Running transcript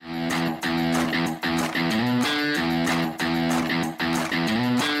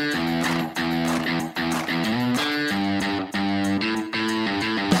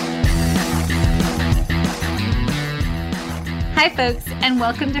Hi, folks, and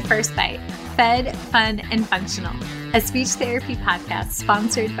welcome to First Bite, Fed, Fun, and Functional, a speech therapy podcast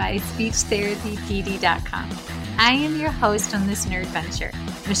sponsored by SpeechTherapyPD.com. I am your host on this nerd venture,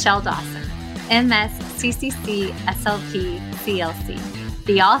 Michelle Dawson, MS, CCC-SLP, CLC,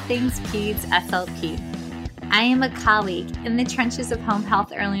 the All Things Peds SLP. I am a colleague in the trenches of home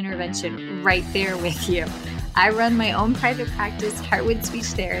health early intervention right there with you. I run my own private practice, Heartwood Speech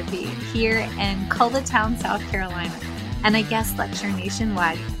Therapy, here in Coletown, South Carolina, and I guest lecture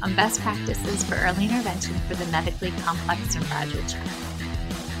nationwide on best practices for early intervention for the medically complex and fragile child.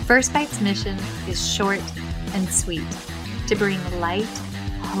 First Bite's mission is short and sweet, to bring light,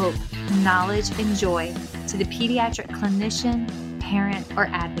 hope, knowledge, and joy to the pediatric clinician, parent, or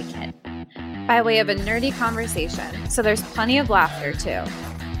advocate. By way of a nerdy conversation, so there's plenty of laughter too.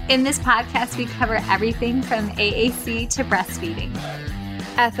 In this podcast, we cover everything from AAC to breastfeeding,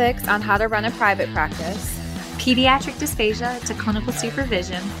 ethics on how to run a private practice, pediatric dysphagia to clinical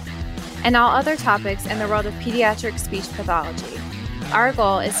supervision, and all other topics in the world of pediatric speech pathology. Our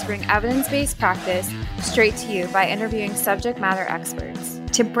goal is to bring evidence-based practice straight to you by interviewing subject matter experts,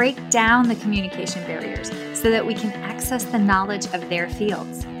 to break down the communication barriers so that we can access the knowledge of their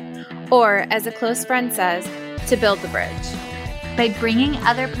fields. Or, as a close friend says, to build the bridge. By bringing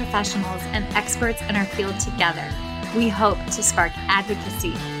other professionals and experts in our field together, we hope to spark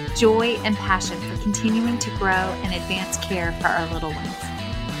advocacy, joy, and passion for continuing to grow and advance care for our little ones.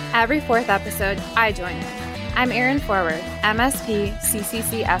 Every fourth episode, I join in. I'm Erin Forward, MSP,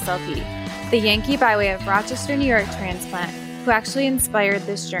 CCC-SLP, the Yankee by way of Rochester, New York transplant who actually inspired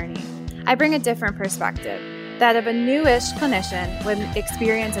this journey. I bring a different perspective, that of a newish clinician with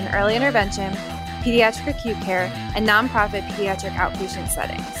experience in early intervention, pediatric acute care, and nonprofit pediatric outpatient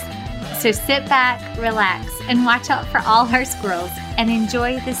settings. So sit back, relax, and watch out for all our squirrels and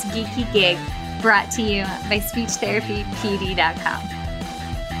enjoy this geeky gig brought to you by SpeechTherapyPD.com.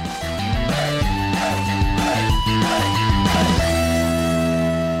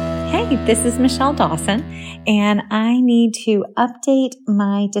 Hey, this is Michelle Dawson, and I need to update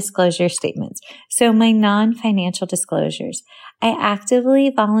my disclosure statements. So my non-financial disclosures. I actively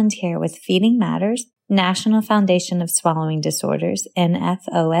volunteer with Feeding Matters, National Foundation of Swallowing Disorders,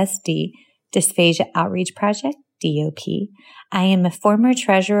 NFOSD, Dysphagia Outreach Project, DOP. I am a former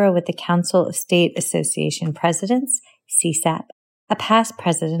treasurer with the Council of State Association Presidents, CSAP, a past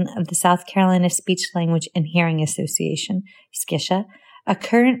president of the South Carolina Speech, Language, and Hearing Association, SCISHA, a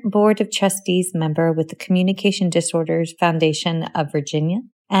current Board of Trustees member with the Communication Disorders Foundation of Virginia,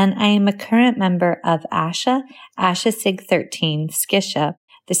 and I am a current member of ASHA SIG 13, SCISHA,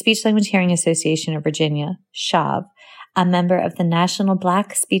 the Speech Language Hearing Association of Virginia, SHAV, a member of the National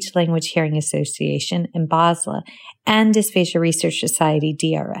Black Speech Language Hearing Association in Basel, and Dysphagia Research Society,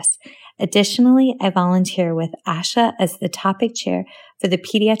 DRS. Additionally, I volunteer with ASHA as the topic chair for the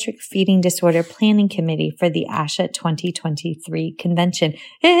Pediatric Feeding Disorder Planning Committee for the ASHA 2023 convention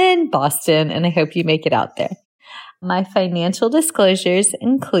in Boston, and I hope you make it out there. My financial disclosures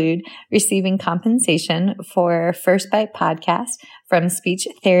include receiving compensation for First Bite podcast from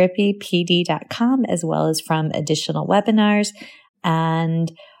SpeechTherapyPD.com, as well as from additional webinars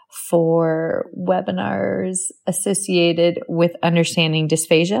and for webinars associated with Understanding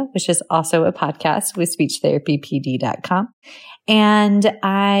Dysphagia, which is also a podcast with SpeechTherapyPD.com. And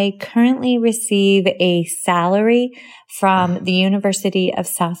I currently receive a salary from the University of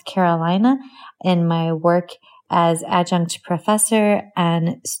South Carolina in my work as adjunct professor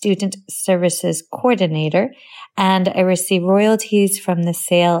and student services coordinator. And I receive royalties from the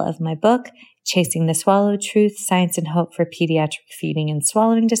sale of my book, Chasing the Swallow: Truth, Science, and Hope for Pediatric Feeding and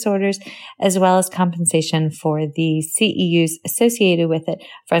Swallowing Disorders, as well as compensation for the CEUs associated with it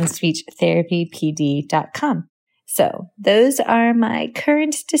from SpeechTherapyPD.com. So those are my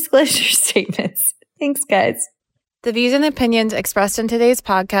current disclosure statements. Thanks, guys. The views and opinions expressed in today's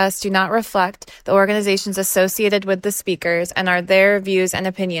podcast do not reflect the organizations associated with the speakers and are their views and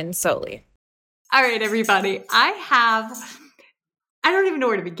opinions solely. All right, everybody. I don't even know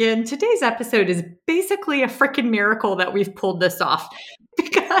where to begin. Today's episode is basically a freaking miracle that we've pulled this off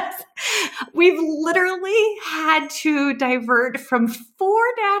because we've literally had to divert from 4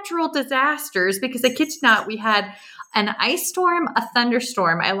 natural disasters because, I kid you not, we had an ice storm, a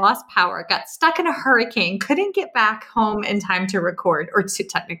thunderstorm. I lost power, got stuck in a hurricane, couldn't get back home in time to record, or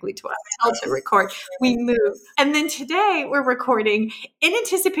technically to a hotel to record. We moved. And then today we're recording in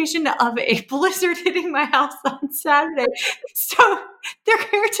anticipation of a blizzard hitting my house on Saturday. So they're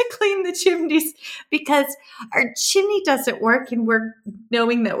here to clean the chimneys because our chimney doesn't work and we're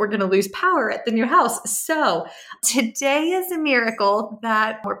knowing that we're going to lose power at the new house. So today is a miracle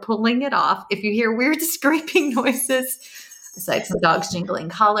that we're pulling it off. If you hear weird scraping noises, aside from dogs jingling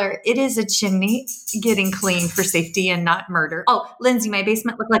collar. It is a chimney getting clean for safety and not murder. Oh, Lindsay, my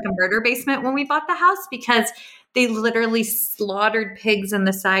basement looked like a murder basement when we bought the house because they literally slaughtered pigs in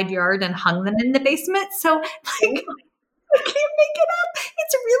the side yard and hung them in the basement. So like, I can't make it up.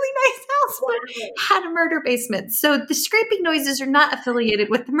 It's a really nice house, but had a murder basement. So the scraping noises are not affiliated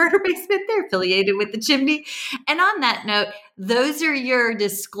with the murder basement. They're affiliated with the chimney. And on that note, those are your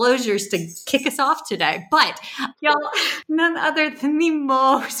disclosures to kick us off today. But y'all, none other than the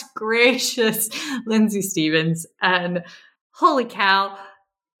most gracious Lindsay Stevens. And holy cow,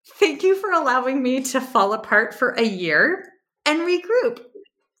 thank you for allowing me to fall apart for a year and regroup.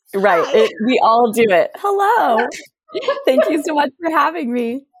 Right. We all do it. Hello. Thank you so much for having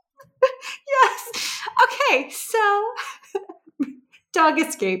me. Yes. Okay. So dog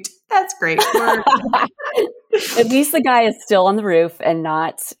escaped. That's great. At least the guy is still on the roof and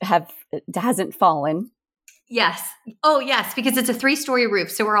hasn't fallen. Yes. Oh, yes, because it's a 3-story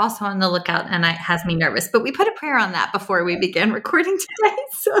roof. So we're also on the lookout and it has me nervous. But we put a prayer on that before we began recording today.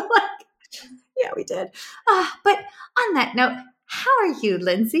 So yeah, we did. But on that note, how are you,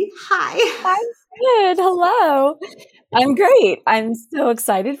 Lindsay? Hi. I'm good. Hello. I'm great. I'm so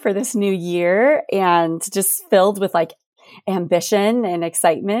excited for this new year and just filled with ambition and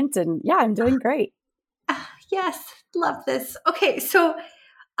excitement. And yeah, I'm doing great. Yes. Love this. Okay. So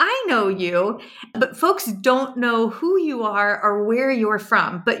I know you, but folks don't know who you are or where you're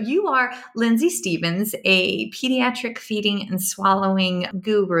from. But you are Lindsay Stevens, a pediatric feeding and swallowing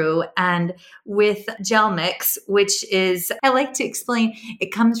guru, and with Gel Mix, which is, I like to explain,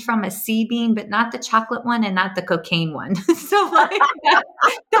 it comes from a sea bean, but not the chocolate one and not the cocaine one. So that's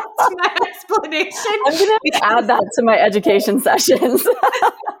my explanation. I'm going to add that to my education sessions.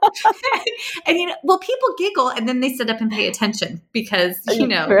 And people giggle and then they sit up and pay attention because,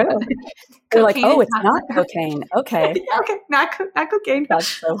 they're like, oh, it's not cocaine. Okay. Okay. Not cocaine. That's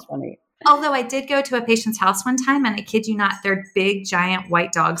so funny. Although I did go to a patient's house one time and I kid you not, their big giant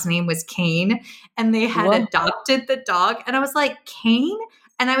white dog's name was Kane and they had adopted the dog. And I was like, Kane?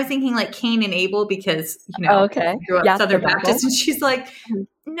 And I was thinking like Cain and Abel because, I grew up Southern Baptist. And she's like,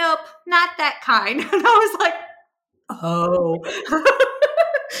 nope, not that kind. And I was like, oh.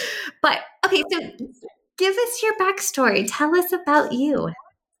 But okay, so give us your backstory. Tell us about you.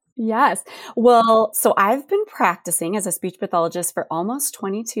 Yes. Well, so I've been practicing as a speech pathologist for almost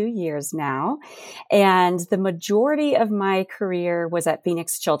 22 years now. And the majority of my career was at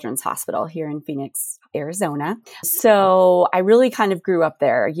Phoenix Children's Hospital here in Phoenix, Arizona. So I really kind of grew up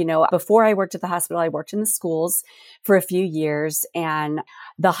there. Before I worked at the hospital, I worked in the schools for a few years and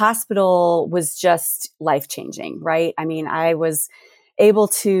the hospital was just life-changing, right? I mean, I was able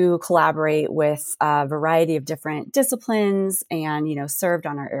to collaborate with a variety of different disciplines and, served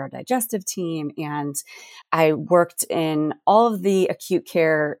on our aerodigestive team. And I worked in all of the acute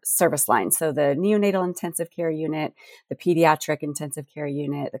care service lines. So the neonatal intensive care unit, the pediatric intensive care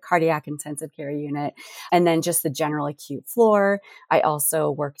unit, the cardiac intensive care unit, and then just the general acute floor. I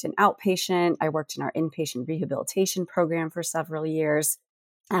also worked in outpatient. I worked in our inpatient rehabilitation program for several years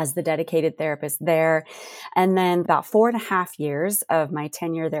as the dedicated therapist there. And then about 4.5 years of my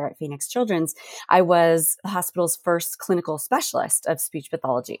tenure there at Phoenix Children's, I was the hospital's first clinical specialist of speech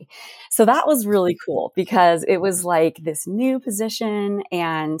pathology. So that was really cool because it was like this new position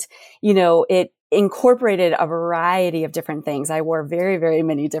and, it incorporated a variety of different things. I wore very, very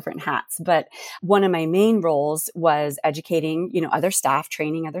many different hats, but one of my main roles was educating, other staff,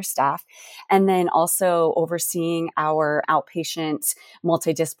 training other staff, and then also overseeing our outpatient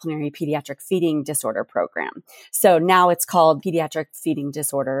multidisciplinary pediatric feeding disorder program. So now it's called Pediatric Feeding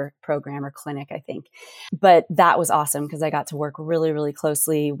Disorder Program or Clinic, I think. But that was awesome because I got to work really, really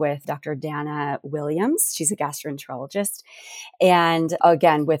closely with Dr. Dana Williams. She's a gastroenterologist. And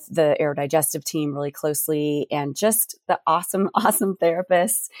again, with the aerodigestive team really closely and just the awesome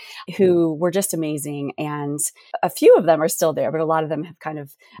therapists who were just amazing. And a few of them are still there, but a lot of them have kind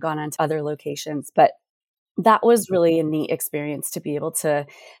of gone on to other locations. But that was really a neat experience to be able to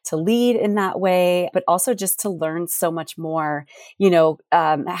lead in that way, but also just to learn so much more,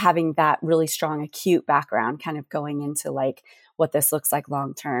 having that really strong acute background kind of going into like what this looks like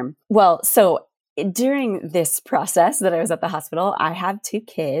long term. Well, so during this process that I was at the hospital, I have 2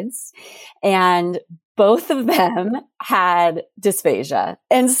 kids and both of them had dysphagia.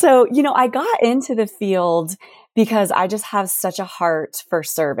 And so, I got into the field because I just have such a heart for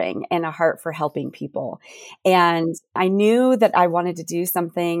serving and a heart for helping people. And I knew that I wanted to do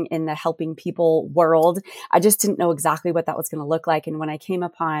something in the helping people world. I just didn't know exactly what that was going to look like. And when I came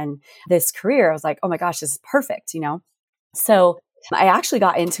upon this career, I was like, oh my gosh, this is perfect, So I actually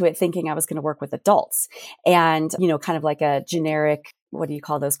got into it thinking I was going to work with adults and, kind of like a generic, what do you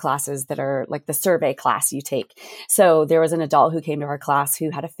call those classes that are like the survey class you take? So there was an adult who came to our class who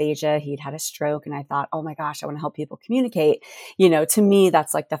had aphasia. He'd had a stroke. And I thought, oh my gosh, I want to help people communicate. To me,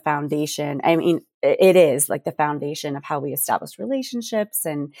 that's like the foundation. I mean, it is like the foundation of how we establish relationships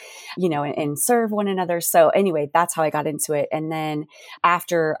and, and serve one another. So anyway, that's how I got into it. And then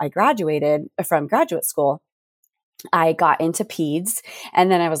after I graduated from graduate school, I got into peds,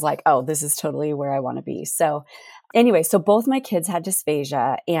 and then I was like, oh, this is totally where I want to be. So anyway, so both my kids had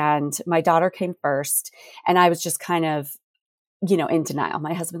dysphagia, and my daughter came first, and I was just kind of, in denial.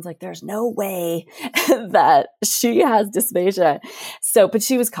 My husband's like, there's no way that she has dysphagia. So, but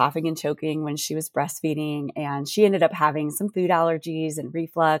she was coughing and choking when she was breastfeeding, and she ended up having some food allergies and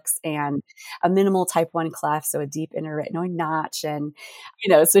reflux and a minimal type 1 cleft. So a deep intraretinoid notch. And,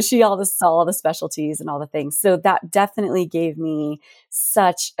 so she saw all the specialties and all the things. So that definitely gave me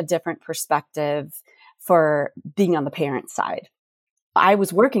such a different perspective for being on the parent side. I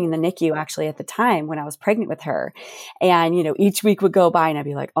was working in the NICU actually at the time when I was pregnant with her. And, each week would go by and I'd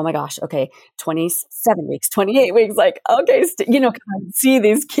be like, oh my gosh, okay, 27 weeks, 28 weeks, like, okay, kind of see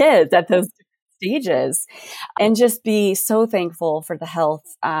these kids at those stages and just be so thankful for the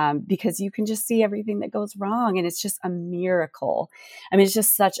health because you can just see everything that goes wrong. And it's just a miracle. I mean, it's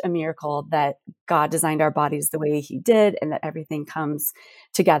just such a miracle that God designed our bodies the way he did and that everything comes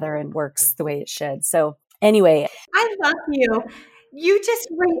together and works the way it should. So anyway. I love you. You just,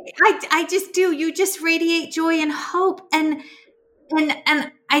 I just do. You just radiate joy and hope. And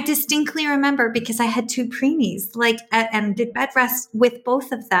I distinctly remember because I had 2 preemies, and did bed rest with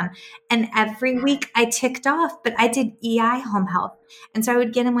both of them. And every week I ticked off, but I did EI home health. And so I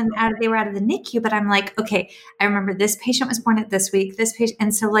would get them when they were out of the NICU, but I'm like, okay, I remember this patient was born at this week, this patient.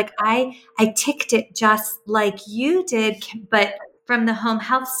 And so I ticked it just like you did, but from the home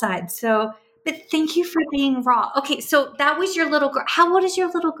health side. So, but thank you for being raw. Okay, so that was your little girl. How old is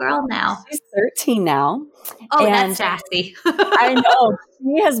your little girl now? She's 13 now. Oh, and that's sassy. I know.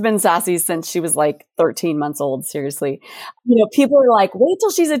 She has been sassy since she was like 13 months old, seriously. People are like, wait till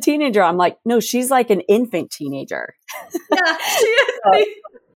she's a teenager. I'm like, no, she's like an infant teenager. Yeah, she is.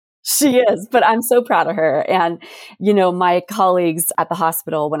 She is, but I'm so proud of her. And, my colleagues at the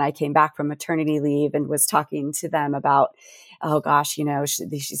hospital, when I came back from maternity leave and was talking to them about, oh gosh,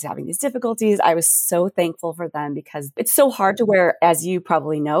 she's having these difficulties. I was so thankful for them because it's so hard to wear, as you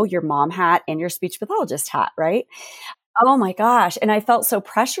probably know, your mom hat and your speech pathologist hat, right? Oh my gosh. And I felt so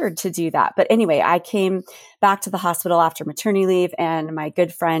pressured to do that. But anyway, I came back to the hospital after maternity leave, and my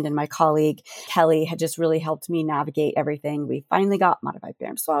good friend and my colleague, Kelly, had just really helped me navigate everything. We finally got modified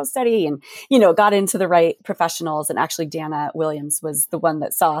Barium swallow study and, got into the right professionals. And actually, Dana Williams was the one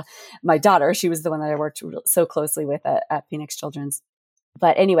that saw my daughter. She was the one that I worked so closely with at Phoenix Children's.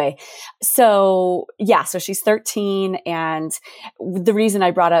 But anyway, so she's 13. And the reason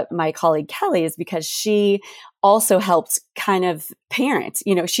I brought up my colleague Kelly is because she also helped kind of parent,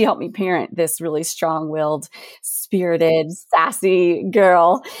 she helped me parent this really strong-willed, spirited, sassy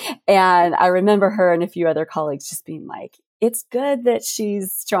girl. And I remember her and a few other colleagues just being like, it's good that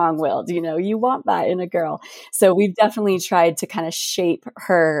she's strong-willed. You want that in a girl. So we've definitely tried to kind of shape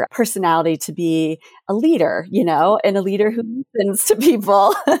her personality to be a leader, and a leader who listens to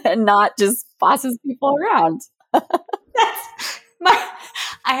people and not just bosses people around.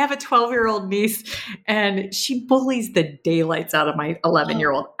 I have a 12-year-old niece, and she bullies the daylights out of my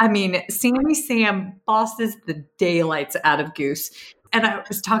 11-year-old. I mean, Sammy Sam bosses the daylights out of Goose. And I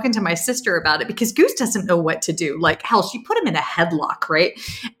was talking to my sister about it because Goose doesn't know what to do. Like, hell, she put him in a headlock, right?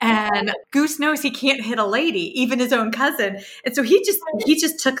 And Goose knows he can't hit a lady, even his own cousin. And so he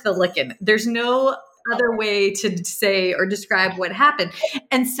just took the licking. There's no other way to say or describe what happened.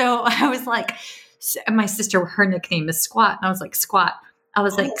 And so I was like, my sister, her nickname is Squat. And I was like, Squat. I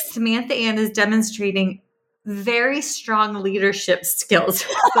was like, Samantha Ann is demonstrating very strong leadership skills,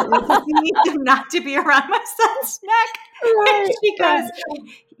 but we just need them not to be around my son's neck. Right. And she goes,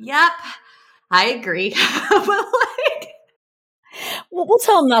 yep, I agree. But we'll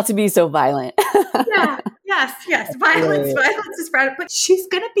tell him not to be so violent. Yes. Violence is right. But she's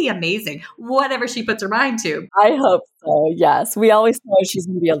going to be amazing, whatever she puts her mind to. I hope so. Yes. We always know she's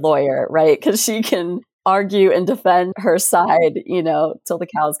going to be a lawyer, right? Because she can argue and defend her side, till the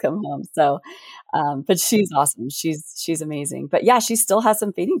cows come home. So, but she's awesome. She's amazing. But yeah, she still has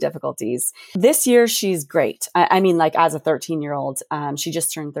some feeding difficulties. This year, she's great. I mean, like as a 13-year-old, she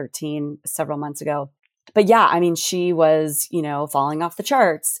just turned 13 several months ago. But yeah, I mean, she was, falling off the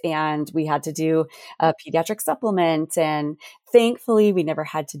charts, and we had to do a pediatric supplement. And thankfully, we never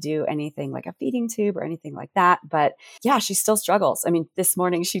had to do anything like a feeding tube or anything like that. But yeah, she still struggles. I mean, this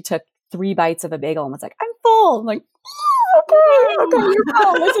morning she took 3 bites of a bagel and was like, I'm full. I'm like, okay, you're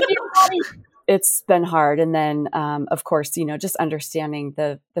full. Listen to your body. It's been hard. And then, of course, just understanding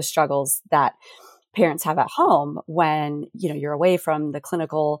the struggles that parents have at home when, you're away from the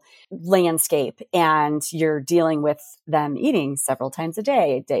clinical landscape and you're dealing with them eating several times a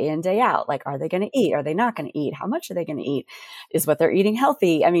day in, day out. Like, are they going to eat? Are they not going to eat? How much are they going to eat? Is what they're eating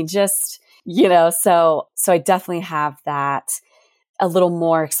healthy? I mean, just, so I definitely have that a little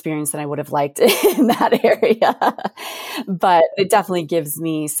more experience than I would have liked in that area. But it definitely gives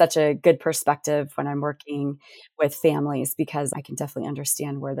me such a good perspective when I'm working with families, because I can definitely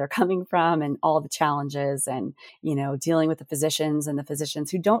understand where they're coming from and all the challenges, and, dealing with the physicians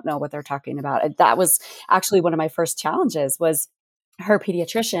who don't know what they're talking about. And that was actually one of my first challenges. Was her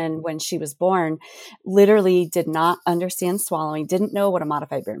pediatrician, when she was born, literally did not understand swallowing, didn't know what a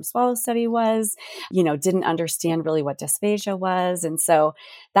modified Barium swallow study was, didn't understand really what dysphagia was. And so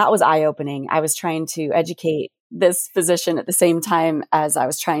that was eye-opening. I was trying to educate this physician at the same time as I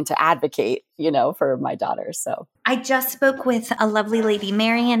was trying to advocate, for my daughter. So I just spoke with a lovely lady,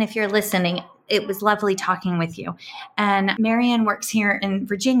 Marianne, if you're listening. It was lovely talking with you. And Marianne works here in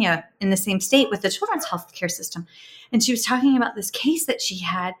Virginia in the same state with the children's health care system. And she was talking about this case that she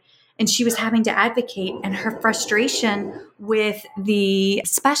had, and she was having to advocate, and her frustration with the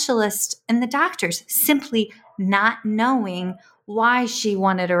specialist and the doctors simply not knowing why she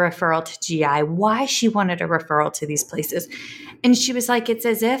wanted a referral to GI, why she wanted a referral to these places. And she was like, it's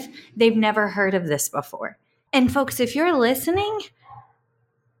as if they've never heard of this before. And folks, if you're listening,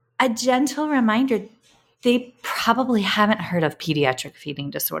 a gentle reminder, they probably haven't heard of pediatric feeding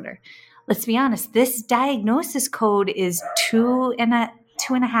disorder. Let's be honest, this diagnosis code is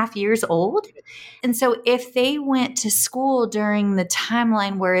 2.5 years old. And so if they went to school during the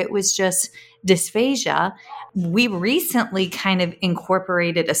timeline where it was just dysphagia, we recently kind of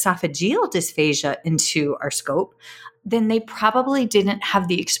incorporated esophageal dysphagia into our scope, then they probably didn't have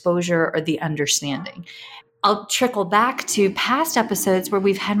the exposure or the understanding. I'll trickle back to past episodes where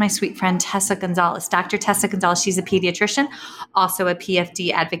we've had my sweet friend Tessa Gonzalez, Dr. Tessa Gonzalez. She's a pediatrician, also a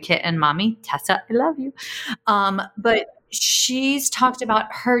PFD advocate and mommy. Tessa, I love you. But she's talked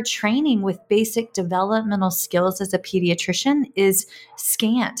about her training with basic developmental skills as a pediatrician is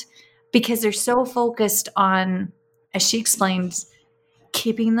scant, because they're so focused on, as she explains,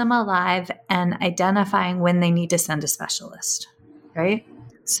 keeping them alive and identifying when they need to send a specialist, right?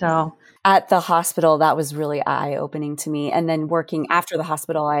 So at the hospital, that was really eye-opening to me. And then working after the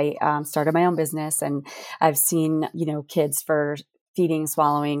hospital, I started my own business, and I've seen, kids for feeding,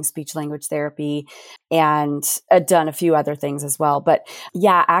 swallowing, speech language therapy, and done a few other things as well. But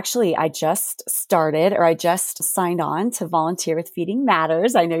yeah, actually, I just signed on to volunteer with Feeding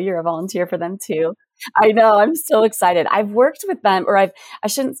Matters. I know you're a volunteer for them too. I know. I'm so excited. I've worked with them, I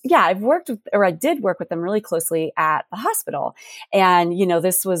did work with them really closely at the hospital. And,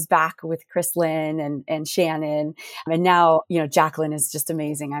 this was back with Chris Lynn and Shannon. And now, Jacqueline is just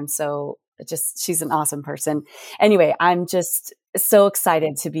amazing. She's an awesome person. Anyway, I'm just so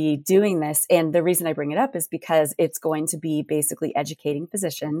excited to be doing this. And the reason I bring it up is because it's going to be basically educating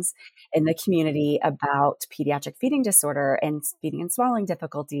physicians in the community about pediatric feeding disorder and feeding and swallowing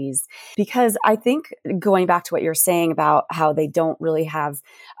difficulties. Because I think, going back to what you're saying about how they don't really have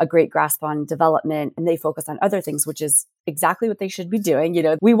a great grasp on development and they focus on other things, which is exactly what they should be doing.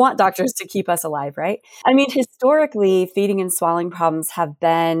 We want doctors to keep us alive, right? I mean, historically, feeding and swallowing problems have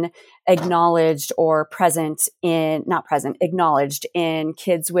been acknowledged in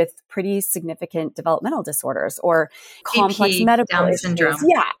kids with pretty significant developmental disorders or complex medical Down issues. syndrome.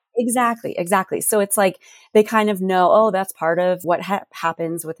 Yeah, exactly. So it's like they kind of know, oh, that's part of what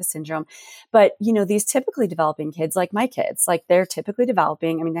happens with the syndrome. But, these typically developing kids, like my kids, like they're typically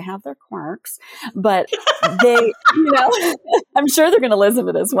developing. I mean, they have their quirks, but they, I'm sure they're going to listen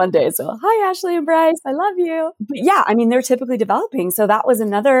to this one day. So hi, Ashley and Bryce, I love you. But yeah, I mean, they're typically developing. So that was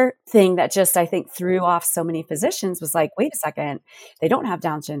another thing that just, I think, threw off so many physicians was like, wait a second, they don't have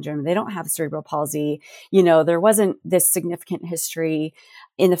Down syndrome. They don't have cerebral palsy. There wasn't this significant history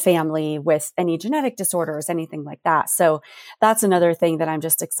in the family with any genetic disorders, anything like that. So that's another thing that I'm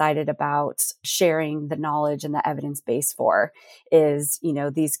just excited about sharing the knowledge and the evidence base for is,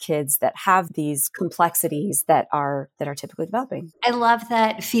 these kids that have these complexities that are typically developing. I love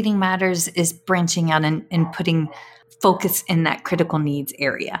that Feeding Matters is branching out and putting focus in that critical needs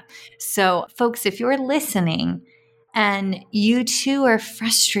area. So folks, if you're listening and you too are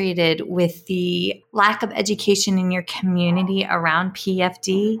frustrated with the lack of education in your community around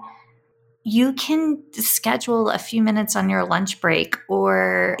PFD, you can schedule a few minutes on your lunch break,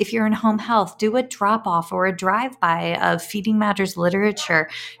 or if you're in home health, do a drop off or a drive by of Feeding Matters literature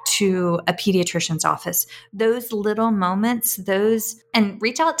to a pediatrician's office. Those little moments, and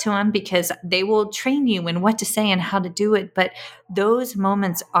reach out to them because they will train you in what to say and how to do it. But those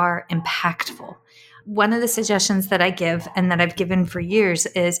moments are impactful. One of the suggestions that I give and that I've given for years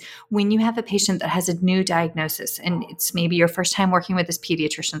is when you have a patient that has a new diagnosis and it's maybe your first time working with this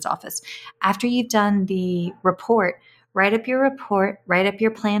pediatrician's office, after you've done the report, write up your report, write up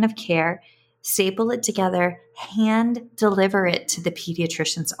your plan of care, staple it together, hand deliver it to the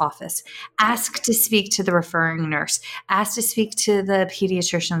pediatrician's office. Ask to speak to the referring nurse. Ask to speak to the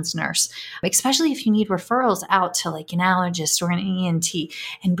pediatrician's nurse, especially if you need referrals out to like an allergist or an ENT,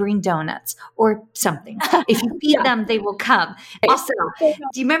 and bring donuts or something. If you feed them, they will come. Also, do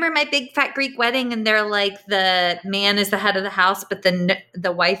you remember my big fat Greek wedding? And they're like, the man is the head of the house, but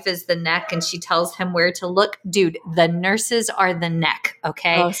the wife is the neck, and she tells him where to look. Dude, the nurses are the neck.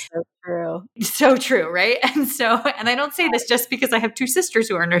 Okay. Oh, so true. So true, right? And I don't say this just because I have two sisters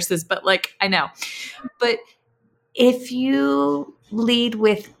who are nurses, but like, I know. But if you lead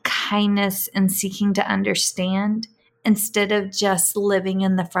with kindness and seeking to understand, instead of just living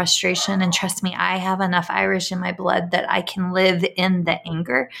in the frustration, and trust me, I have enough Irish in my blood that I can live in the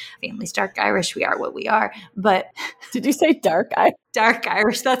anger. Family's dark Irish. We are what we are. But did you say dark Irish? Dark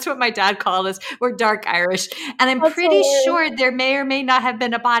Irish. That's what my dad called us. We're dark Irish. And I'm pretty sure there may or may not have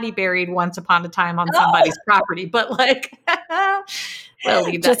been a body buried once upon a time on somebody's property. But like, we'll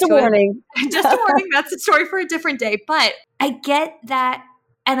leave that just a warning. Just a warning. That's a story for a different day. But I get that.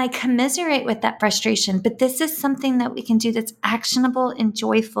 And I commiserate with that frustration. But this is something that we can do that's actionable and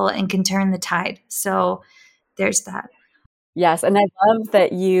joyful and can turn the tide. So there's that. Yes. And I love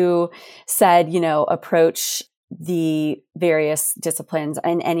that you said, approach the various disciplines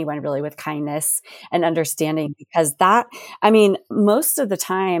and anyone really with kindness and understanding, because most of the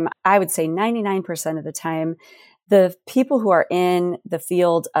time, I would say 99% of the time, the people who are in the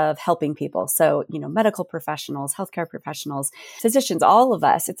field of helping people, so, medical professionals, healthcare professionals, physicians, all of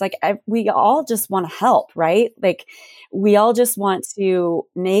us, it's like we all just want to help, right? Like we all just want to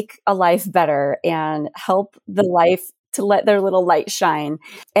make a life better and help the life to let their little light shine.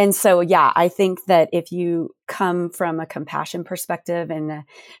 And so, yeah, I think that if you come from a compassion perspective and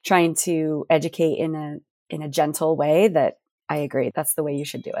trying to educate in a gentle way, that I agree, that's the way you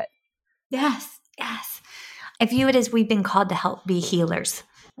should do it. Yes. I view it as we've been called to help be healers.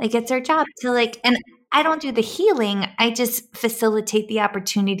 Like it's our job to and I don't do the healing. I just facilitate the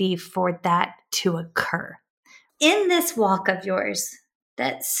opportunity for that to occur. In this walk of yours,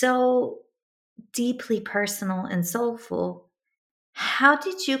 that's so deeply personal and soulful, how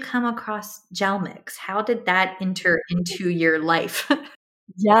did you come across gel mix? How did that enter into your life?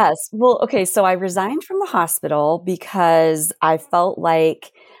 Yes. Well, okay. So I resigned from the hospital because I felt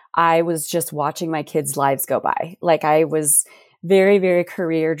like I was just watching my kids' lives go by. Like I was very, very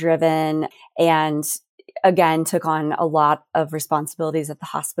career driven, and again, took on a lot of responsibilities at the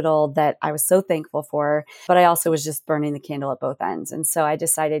hospital that I was so thankful for, but I also was just burning the candle at both ends. And so I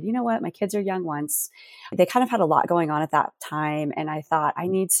decided, you know what, my kids are young once. They kind of had a lot going on at that time. And I thought I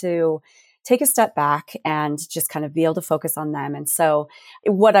need to take a step back and just kind of be able to focus on them. And so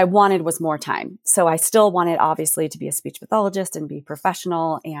what I wanted was more time. So I still wanted, obviously, to be a speech pathologist and be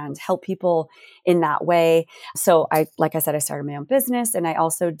professional and help people in that way. So like I said, I started my own business, and I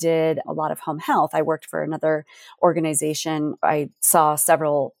also did a lot of home health. I worked for another organization. I saw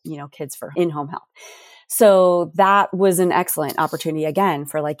several, kids for in-home health. So that was an excellent opportunity again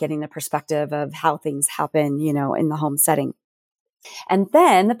for like getting the perspective of how things happen, in the home setting. And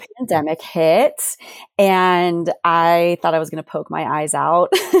then the pandemic hit, and I thought I was going to poke my eyes out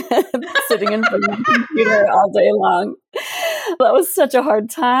sitting in front of the computer all day long. That was such a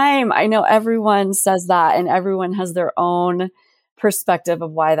hard time. I know everyone says that, and everyone has their own perspective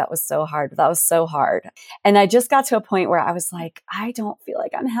of why that was so hard. But that was so hard. And I just got to a point where I was like, I don't feel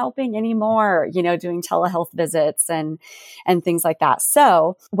like I'm helping anymore, doing telehealth visits and things like that.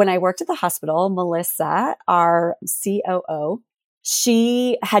 So when I worked at the hospital, Melissa, our COO,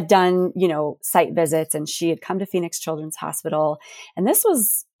 she had done, site visits, and she had come to Phoenix Children's Hospital. And this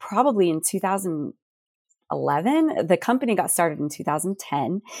was probably in 2011 2011. The company got started in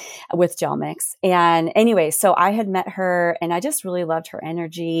 2010 with Gelmix. And anyway, so I had met her and I just really loved her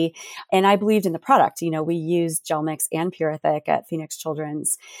energy and I believed in the product. We used Gelmix and PureThick at Phoenix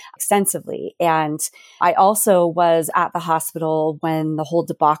Children's extensively. And I also was at the hospital when the whole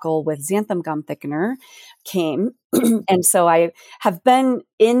debacle with xanthan gum thickener came. And so I have been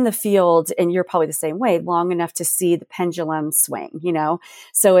in the field, and you're probably the same way, long enough to see the pendulum swing,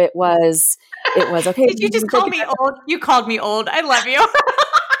 So it was okay. Did you just call me old? You called me old. I love you.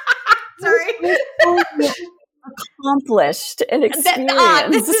 Sorry. Accomplished and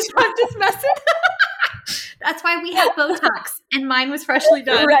experienced. This is not just messing. That's why we have Botox, and mine was freshly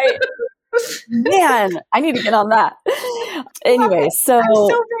done. Right. Man, I need to get on that. Anyway, so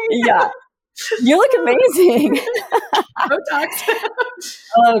yeah. You look amazing. Botox.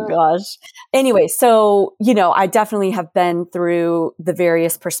 Oh gosh. Anyway, so, I definitely have been through the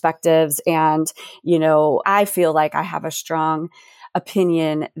various perspectives and, I feel like I have a strong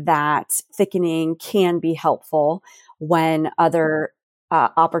opinion that thickening can be helpful when other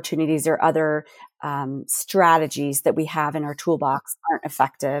opportunities or other strategies that we have in our toolbox aren't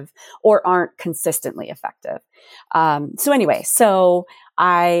effective or aren't consistently effective. So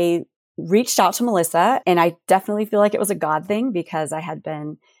I reached out to Melissa, and I definitely feel like it was a God thing because I had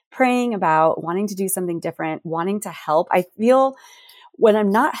been praying about wanting to do something different, wanting to help. I feel when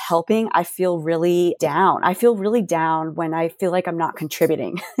I'm not helping, I feel really down. I feel really down when I feel like I'm not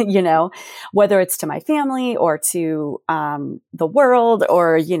contributing, whether it's to my family or to the world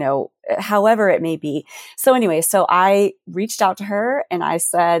or, however it may be. So anyway, so I reached out to her and I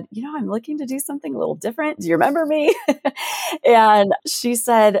said, I'm looking to do something a little different. Do you remember me? And she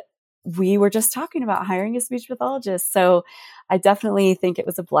said, we were just talking about hiring a speech pathologist. So I definitely think it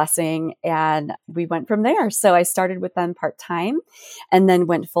was a blessing. And we went from there. So I started with them part-time and then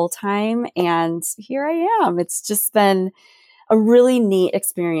went full-time. And here I am. It's just been a really neat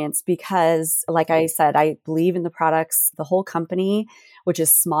experience because, like I said, I believe in the products. The whole company, which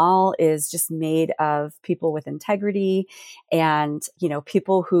is small, is just made of people with integrity and,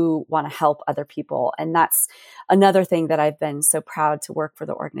 people who want to help other people. And that's another thing that I've been so proud to work for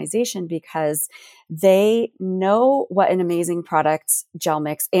the organization because they know what an amazing product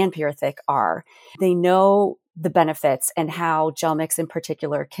Gelmix and PureThick are. They know the benefits and how Gelmix in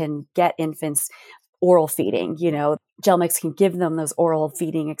particular can get infants oral feeding. Gelmix can give them those oral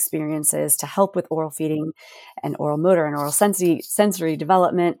feeding experiences to help with oral feeding and oral motor and oral sensory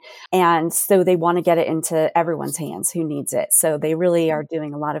development. And so they want to get it into everyone's hands who needs it. So they really are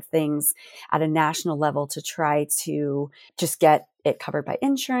doing a lot of things at a national level to try to just get it covered by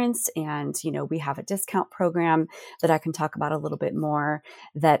insurance. And, we have a discount program that I can talk about a little bit more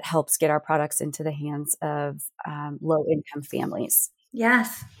that helps get our products into the hands of low income families.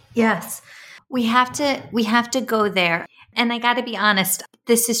 Yes. Yes. We have to go there. And I got to be honest,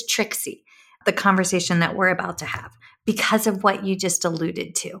 this is tricksy, the conversation that we're about to have, because of what you just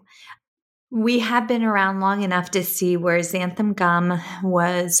alluded to. We have been around long enough to see where xanthan gum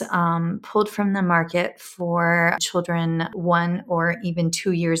was pulled from the market for children 1 or even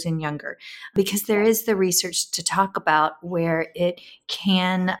 2 years and younger, because there is the research to talk about where it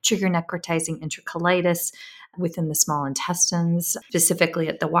can trigger necrotizing enterocolitis within the small intestines, specifically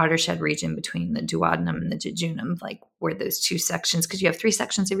at the watershed region between the duodenum and the jejunum, like where those two sections, because you have 3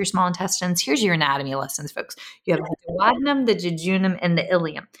 sections of your small intestines. Here's your anatomy lessons, folks. You have the duodenum, the jejunum, and the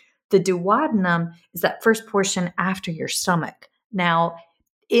ileum. The duodenum is that first portion after your stomach. Now,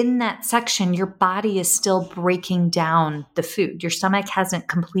 in that section, your body is still breaking down the food. Your stomach hasn't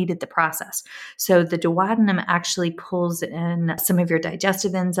completed the process. So the duodenum actually pulls in some of your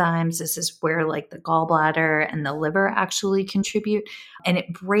digestive enzymes. This is where like the gallbladder and the liver actually contribute. And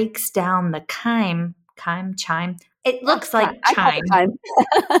it breaks down the chyme. It looks like chyme.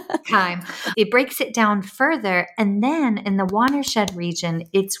 Chyme. It breaks it down further. And then in the watershed region,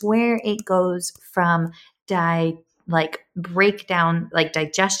 it's where it goes from breakdown, like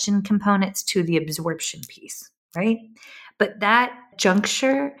digestion components to the absorption piece, right? But that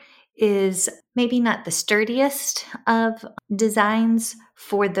juncture is maybe not the sturdiest of designs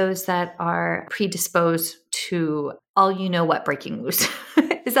for those that are predisposed to breaking loose.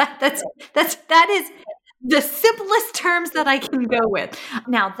 That is the simplest terms that I can go with.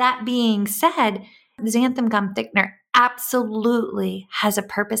 Now, that being said, xanthan gum thickener absolutely has a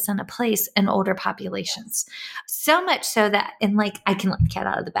purpose and a place in older populations. So much so that, I can let the cat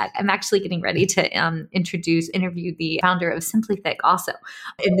out of the bag. I'm actually getting ready to interview the founder of Simply Thick also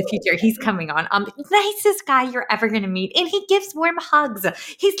in the future. He's coming on. The nicest guy you're ever going to meet. And he gives warm hugs.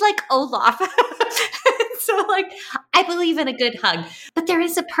 He's like Olaf. So like, I believe in a good hug, but there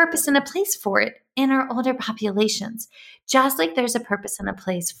is a purpose and a place for it in our older populations. Just like there's a purpose and a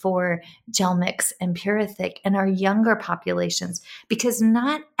place for gel mix and Purithic in our younger populations, because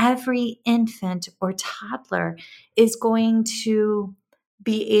not every infant or toddler is going to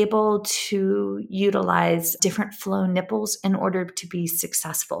be able to utilize different flow nipples in order to be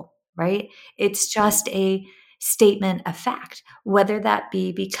successful, right? It's just a statement of fact, whether that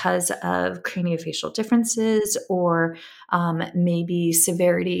be because of craniofacial differences or maybe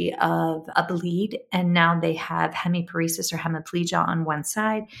severity of a bleed, and now they have hemiparesis or hemiplegia on one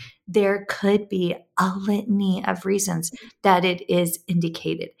side. There could be a litany of reasons that it is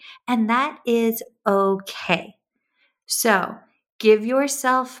indicated, and that is okay. So give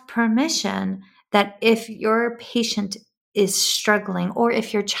yourself permission that if your patient is struggling, or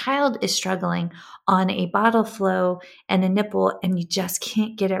if your child is struggling on a bottle flow and a nipple and you just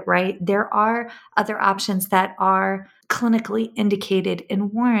can't get it right, there are other options that are clinically indicated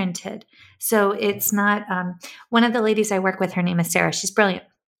and warranted. So it's not, one of the ladies I work with, her name is Sarah. She's brilliant.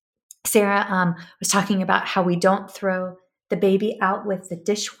 Sarah was talking about how we don't throw the baby out with the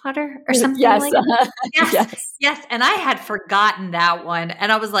dishwater or something like that. Yes. Yes. And I had forgotten that one.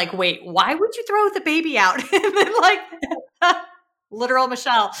 And I was like, wait, why would you throw the baby out? And then like, literal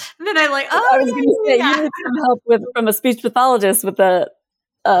Michelle. And then I like, oh, I was going to say, you need some help from a speech pathologist with the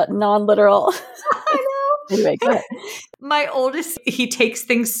non-literal. I know. Anyway, go ahead. My oldest, he takes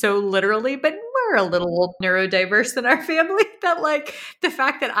things so literally, but we're a little neurodiverse in our family that like the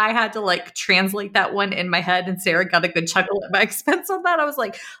fact that I had to like translate that one in my head and Sarah got a good chuckle at my expense on that. I was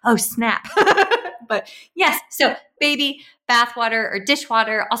like, oh, snap. But yes, so baby, bathwater or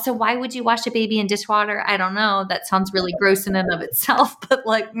dishwater. Also, why would you wash a baby in dishwater? I don't know. That sounds really gross in and of itself, but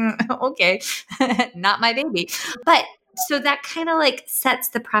like, okay, not my baby. But so that kind of like sets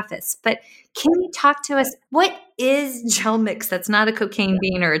the preface. But can you talk to us? What is gel mix that's not a cocaine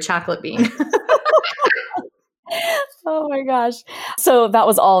bean or a chocolate bean? Oh my gosh. So that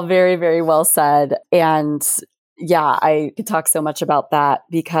was all very, very well said. And yeah, I could talk so much about that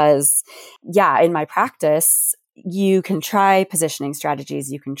because in my practice, you can try positioning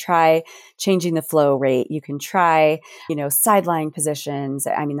strategies. You can try changing the flow rate. You can try, sideline positions.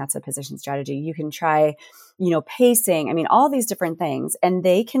 I mean, that's a position strategy. You can try, pacing. I mean, all these different things, and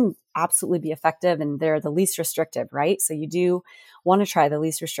they can absolutely be effective, and they're the least restrictive, right? So you do want to try the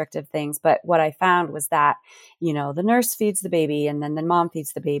least restrictive things. But what I found was that, the nurse feeds the baby, and then the mom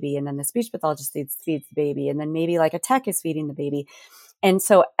feeds the baby, and then the speech pathologist feeds the baby, and then maybe like a tech is feeding the baby. And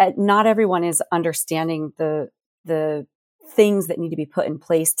so not everyone is understanding the things that need to be put in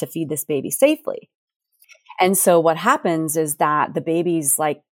place to feed this baby safely. And so what happens is that the baby's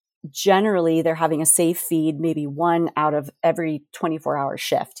like, generally they're having a safe feed, maybe one out of every 24-hour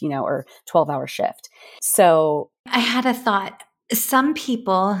shift, or 12-hour shift. So I had a thought. Some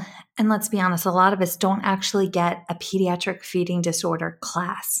people, and let's be honest, a lot of us don't actually get a pediatric feeding disorder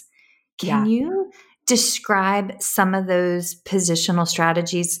class. Can you describe some of those positional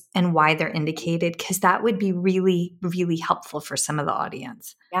strategies and why they're indicated? Because that would be really, really helpful for some of the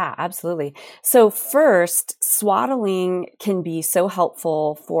audience. Yeah, absolutely. So first, swaddling can be so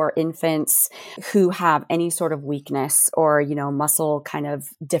helpful for infants who have any sort of weakness or, muscle kind of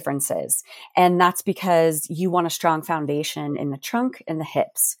differences. And that's because you want a strong foundation in the trunk and the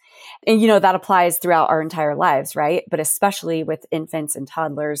hips. And, that applies throughout our entire lives, right? But especially with infants and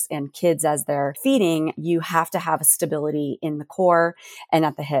toddlers and kids as they're feeding, you have to have a stability in the core and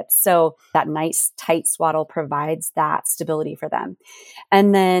at the hips. So that nice tight swaddle provides that stability for them.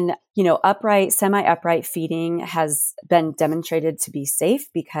 And then, upright, semi-upright feeding has been demonstrated to be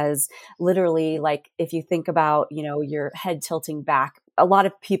safe because literally, like if you think about, your head tilting back, a lot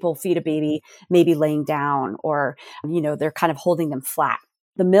of people feed a baby maybe laying down or, they're kind of holding them flat.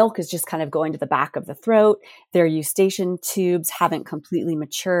 The milk is just kind of going to the back of the throat. Their eustachian tubes haven't completely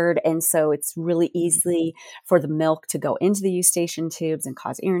matured. And so it's really easy for the milk to go into the eustachian tubes and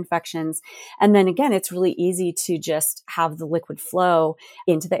cause ear infections. And then again, it's really easy to just have the liquid flow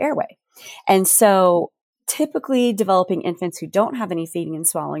into the airway. And so typically developing infants who don't have any feeding and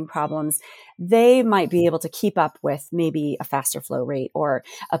swallowing problems, they might be able to keep up with maybe a faster flow rate or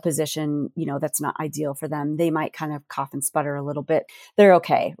a position, that's not ideal for them. They might kind of cough and sputter a little bit. They're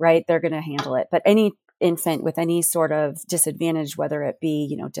okay, right? They're going to handle it. But any infant with any sort of disadvantage, whether it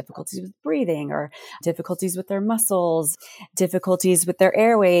be, difficulties with breathing or difficulties with their muscles, difficulties with their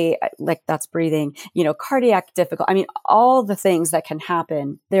airway, like that's breathing, cardiac difficulty. I mean, all the things that can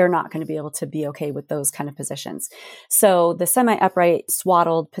happen, they're not going to be able to be okay with those kind of positions. So the semi-upright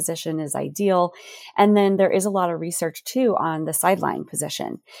swaddled position is ideal. And then there is a lot of research too on the sideline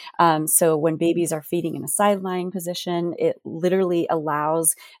position. So when babies are feeding in a sideline position, it literally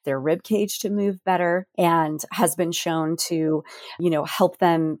allows their rib cage to move better and has been shown to, help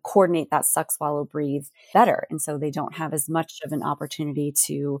them coordinate that suck, swallow, breathe better. And so they don't have as much of an opportunity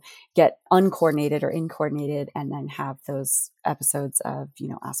to get uncoordinated or incoordinated and then have those episodes of,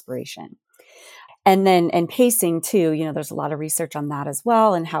 aspiration. And pacing too, there's a lot of research on that as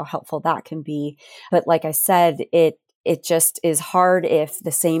well and how helpful that can be. But like I said, it just is hard if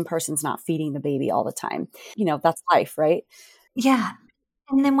the same person's not feeding the baby all the time. That's life, right? Yeah.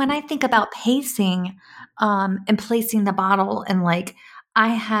 And then when I think about pacing, and placing the bottle, and like I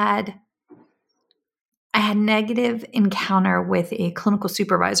had negative encounter with a clinical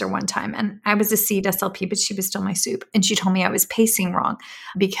supervisor one time, and I was a CCC-SLP, but she was still my soup. And she told me I was pacing wrong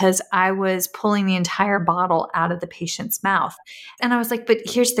because I was pulling the entire bottle out of the patient's mouth. And I was like, but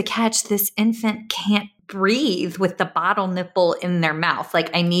here's the catch. This infant can't breathe with the bottle nipple in their mouth. Like,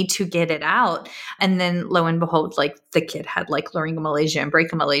 I need to get it out. And then lo and behold, like the kid had like laryngomalacia and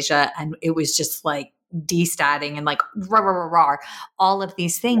brachymalacia. And it was just like destatting and like rah, rah, rah, rah, all of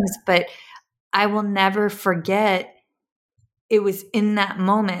these things. But I will never forget, it was in that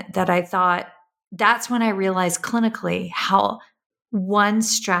moment that I thought, that's when I realized clinically how one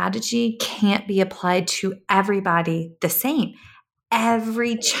strategy can't be applied to everybody the same.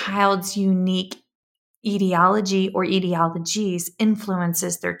 Every child's unique etiology or etiologies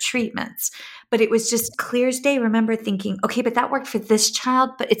influences their treatments. But it was just clear as day. Remember thinking, okay, but that worked for this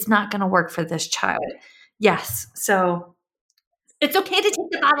child, but it's not going to work for this child. Yes. So it's okay to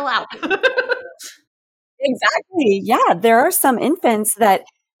take the bottle out. Exactly. Yeah. There are some infants that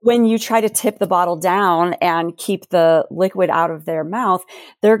when you try to tip the bottle down and keep the liquid out of their mouth,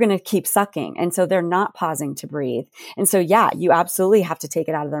 they're going to keep sucking. And so they're not pausing to breathe. And so, yeah, you absolutely have to take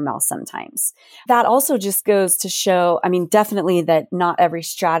it out of their mouth sometimes. That also just goes to show, I mean, definitely that not every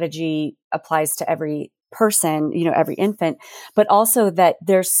strategy applies to every person, every infant, but also that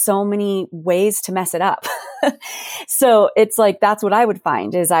there's so many ways to mess it up. So it's like, that's what I would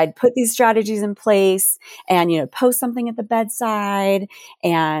find is I'd put these strategies in place and, post something at the bedside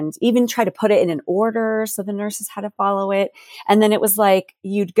and even try to put it in an order so the nurses had to follow it. And then it was like,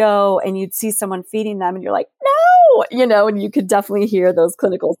 you'd go and you'd see someone feeding them and you're like, no, and you could definitely hear those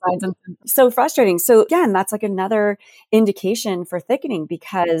clinical signs, and so frustrating. So again, that's like another indication for thickening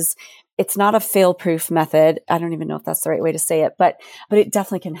because it's not a fail-proof method. I don't even know if that's the right way to say it, but it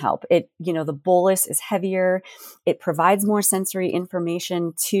definitely can help. It, the bolus is heavier. It provides more sensory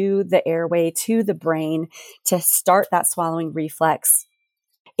information to the airway, to the brain to start that swallowing reflex.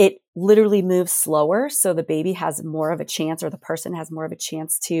 It literally moves slower. So the baby has more of a chance, or the person has more of a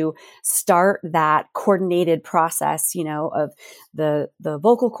chance to start that coordinated process, of the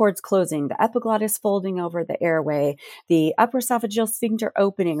vocal cords closing, the epiglottis folding over the airway, the upper esophageal sphincter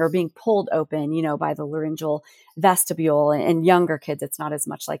opening or being pulled open, by the laryngeal vestibule. And younger kids, it's not as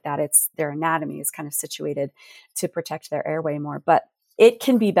much like that. It's their anatomy is kind of situated to protect their airway more, but it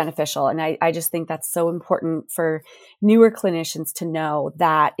can be beneficial. And I just think that's so important for newer clinicians to know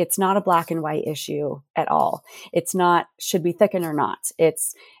that it's not a black and white issue at all. It's not, should we thicken or not?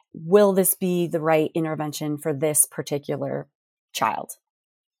 It's, will this be the right intervention for this particular child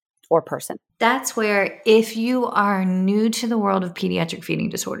or person? That's where, if you are new to the world of pediatric feeding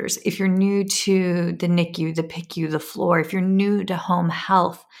disorders, if you're new to the NICU, the PICU, the floor, if you're new to home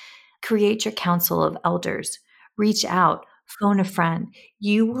health, create your council of elders, reach out, phone a friend.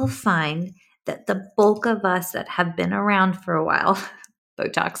 You will find that the bulk of us that have been around for a while,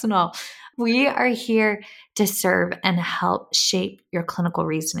 Botox and all, we are here to serve and help shape your clinical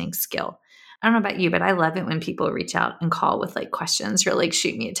reasoning skill. I don't know about you, but I love it when people reach out and call with like questions or like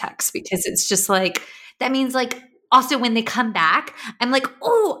shoot me a text, because it's just like, that means like, also when they come back, I'm like,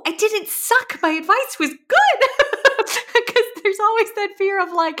 oh, I didn't suck. My advice was good. Because there's always that fear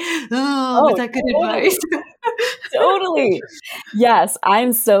of like, was that good advice? Totally. Yes.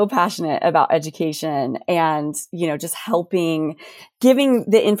 I'm so passionate about education and, just helping, giving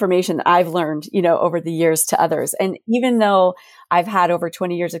the information that I've learned, over the years to others. And even though I've had over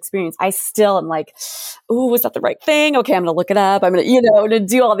 20 years experience, I still am like, oh, was that the right thing? Okay, I'm going to look it up. I'm going to, to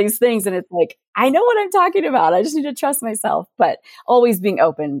do all these things. And it's like, I know what I'm talking about. I just need to trust myself, but always being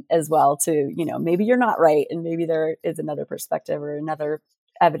open as well to, maybe you're not right. And maybe there is another perspective or another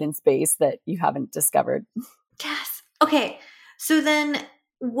evidence base that you haven't discovered. Yes. Okay. So then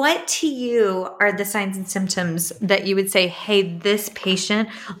what to you are the signs and symptoms that you would say, hey, this patient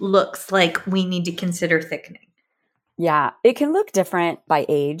looks like we need to consider thickening? Yeah, it can look different by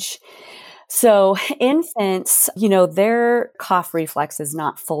age. So infants, their cough reflex is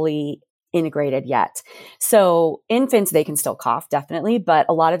not fully integrated yet. So infants, they can still cough, definitely, but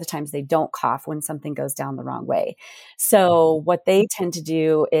a lot of the times they don't cough when something goes down the wrong way. So what they tend to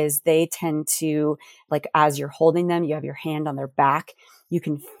do is they tend to, like, as you're holding them, you have your hand on their back, you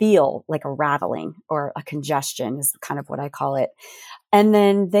can feel like a rattling or a congestion is kind of what I call it. And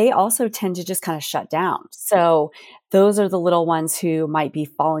then they also tend to just kind of shut down. So those are the little ones who might be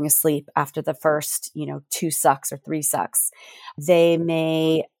falling asleep after the first, 2 sucks or 3 sucks. They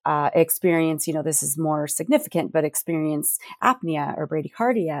may experience, this is more significant, but experience apnea or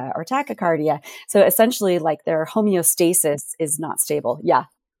bradycardia or tachycardia. So essentially, like, their homeostasis is not stable. Yeah.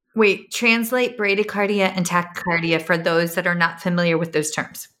 Wait, translate bradycardia and tachycardia for those that are not familiar with those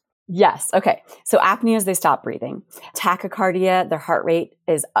terms. Yes. Okay. So apnea is they stop breathing. Tachycardia, their heart rate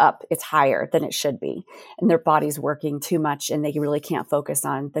is up. It's higher than it should be. And their body's working too much and they really can't focus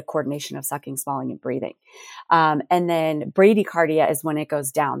on the coordination of sucking, swallowing, and breathing. And then bradycardia is when it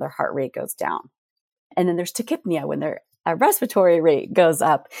goes down, their heart rate goes down. And then there's tachypnea when their respiratory rate goes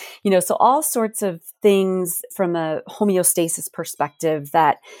up, so all sorts of things from a homeostasis perspective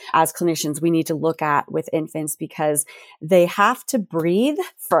that as clinicians, we need to look at with infants because they have to breathe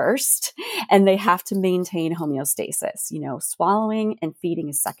first and they have to maintain homeostasis, swallowing and feeding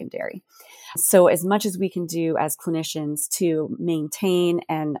is secondary. So as much as we can do as clinicians to maintain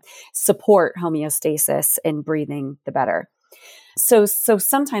and support homeostasis and breathing, the better. So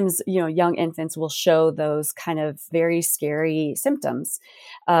sometimes, young infants will show those kind of very scary symptoms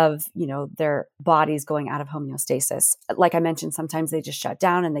of, their bodies going out of homeostasis. Like I mentioned, sometimes they just shut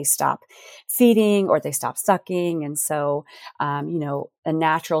down and they stop feeding or they stop sucking. And so, a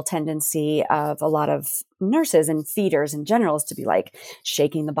natural tendency of a lot of nurses and feeders in general is to be like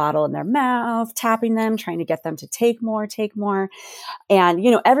shaking the bottle in their mouth, tapping them, trying to get them to take more. And,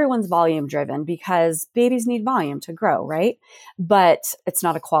 everyone's volume driven because babies need volume to grow, right? But it's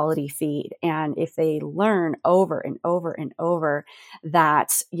not a quality feed. And if they learn over and over and over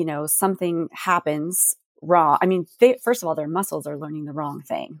that, something happens wrong, first of all, their muscles are learning the wrong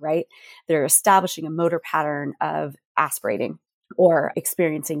thing, right? They're establishing a motor pattern of aspirating or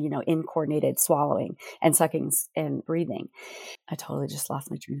experiencing, incoordinated swallowing and sucking and breathing. I totally just lost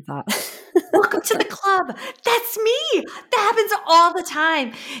my train of thought. Welcome to the club. That's me. That happens all the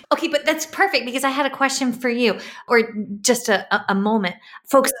time. Okay, but that's perfect because I had a question for you or just a moment.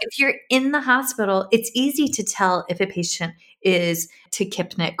 Folks, if you're in the hospital, it's easy to tell if a patient is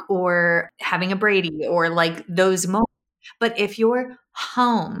tachypnic or having a Brady or like those moments. But if you're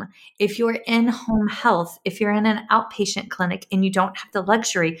home, if you're in home health, if you're in an outpatient clinic and you don't have the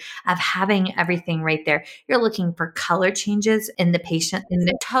luxury of having everything right there, you're looking for color changes in the patient, in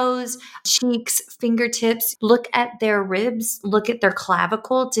the toes, cheeks, fingertips. Look at their ribs, look at their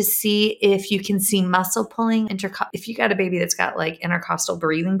clavicle to see if you can see muscle pulling. If you got a baby that's got like intercostal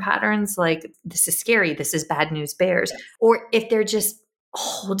breathing patterns, like this is scary, this is bad news bears. Or if they're just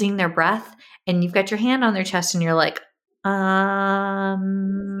holding their breath and you've got your hand on their chest and you're like, yeah,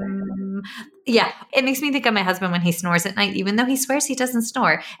 it makes me think of my husband when he snores at night, even though he swears he doesn't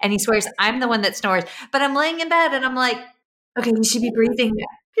snore and he swears I'm the one that snores, but I'm laying in bed and I'm like, okay, you should be breathing.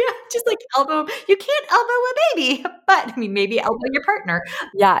 Yeah, just like you can't elbow a baby, but maybe elbow your partner.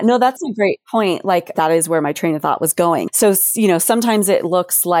 Yeah, no, that's a great point. Like that is where my train of thought was going. So, sometimes it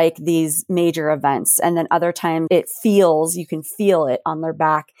looks like these major events and then other times you can feel it on their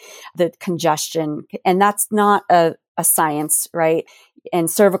back, the congestion, and that's not a science, right? And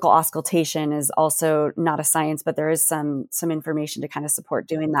cervical auscultation is also not a science, but there is some information to kind of support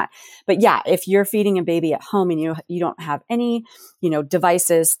doing that. But yeah, if you're feeding a baby at home and you don't have any,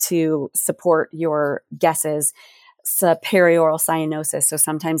 devices to support your guesses, it's a perioral cyanosis. So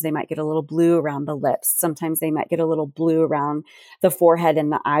sometimes they might get a little blue around the lips. Sometimes they might get a little blue around the forehead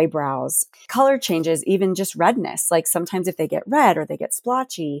and the eyebrows. Color changes, even just redness. Like sometimes if they get red or they get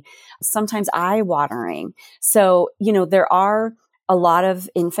splotchy, sometimes eye watering. So, there are a lot of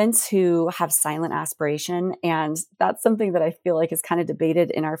infants who have silent aspiration. And that's something that I feel like is kind of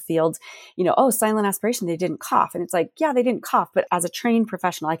debated in our field. Silent aspiration, they didn't cough. And it's like, yeah, they didn't cough. But as a trained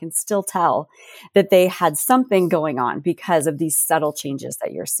professional, I can still tell that they had something going on because of these subtle changes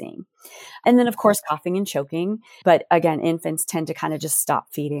that you're seeing. And then, of course, coughing and choking. But again, infants tend to kind of just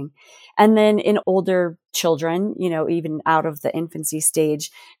stop feeding. And then in older children, even out of the infancy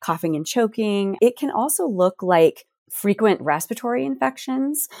stage, coughing and choking, it can also look like frequent respiratory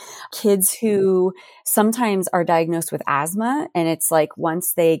infections, kids who sometimes are diagnosed with asthma. And it's like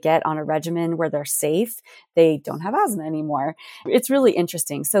once they get on a regimen where they're safe, they don't have asthma anymore. It's really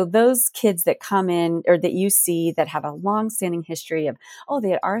interesting. So those kids that come in or that you see that have a long-standing history of, oh, they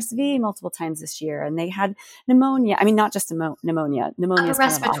had RSV multiple times this year and they had pneumonia. I mean, not just pneumonia. Pneumonia is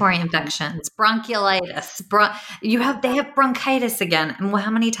respiratory infections, bronchiolitis. They have bronchitis again. And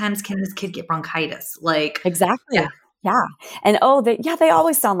how many times can this kid get bronchitis? Exactly. Yeah. Yeah. And they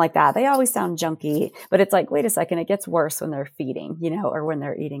always sound like that. They always sound junky, but it's like, wait a second, it gets worse when they're feeding, or when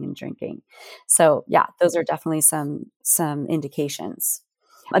they're eating and drinking. So yeah, those are definitely some indications.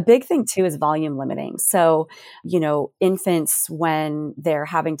 A big thing too is volume limiting. So, infants, when they're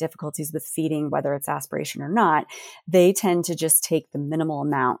having difficulties with feeding, whether it's aspiration or not, they tend to just take the minimal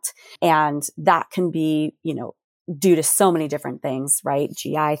amount. And that can be, due to so many different things, right?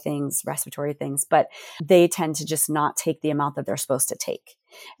 GI things, respiratory things, but they tend to just not take the amount that they're supposed to take.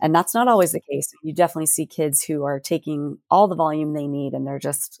 And that's not always the case. You definitely see kids who are taking all the volume they need and they're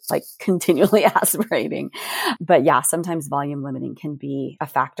just like continually aspirating. But yeah, sometimes volume limiting can be a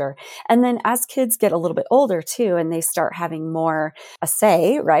factor. And then as kids get a little bit older too, and they start having more a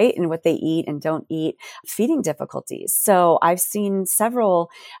say, right, in what they eat and don't eat, feeding difficulties. So I've seen several,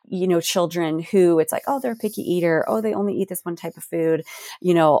 children who it's like, oh, they're a picky eater. Oh, they only eat this one type of food.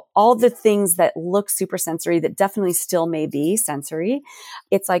 All the things that look super sensory that definitely still may be sensory.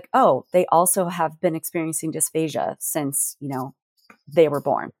 It's like, oh, they also have been experiencing dysphagia since, they were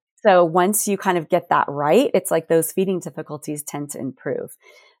born. So once you kind of get that right, it's like those feeding difficulties tend to improve.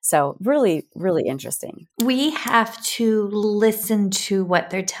 So really, really interesting. We have to listen to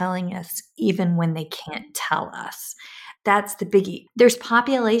what they're telling us, even when they can't tell us. That's the biggie. There's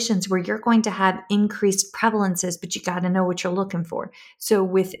populations where you're going to have increased prevalences, but you got to know what you're looking for. So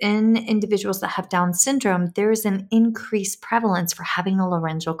within individuals that have Down syndrome, there's an increased prevalence for having a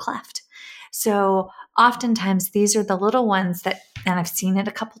laryngeal cleft. So oftentimes these are the little ones that, and I've seen it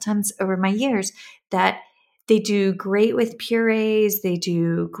a couple times over my years, that they do great with purees. They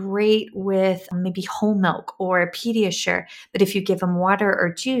do great with maybe whole milk or Pediasure. But if you give them water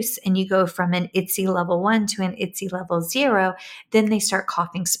or juice and you go from an ITSE level 1 to an ITSE level 0, then they start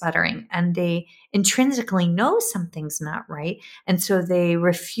coughing, sputtering, and they intrinsically know something's not right. And so they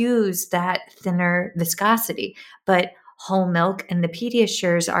refuse that thinner viscosity. But whole milk and the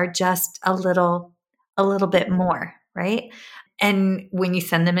Pediasures are just a little bit more, right? And when you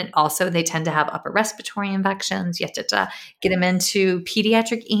send them in, also, they tend to have upper respiratory infections. You have to get them into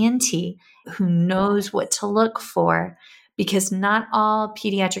pediatric ENT who knows what to look for, because not all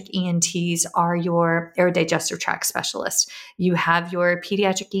pediatric ENTs are your airodigestive tract specialists. You have your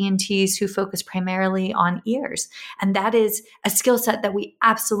pediatric ENTs who focus primarily on ears. And that is a skill set that we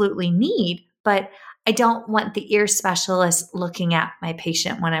absolutely need, but I don't want the ear specialist looking at my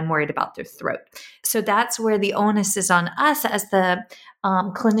patient when I'm worried about their throat. So that's where the onus is on us as the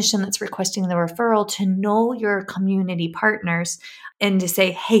clinician that's requesting the referral to know your community partners and to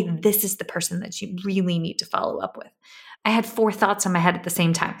say, hey, this is the person that you really need to follow up with. I had 4 thoughts in my head at the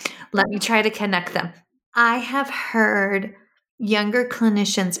same time. Let me try to connect them. I have heard younger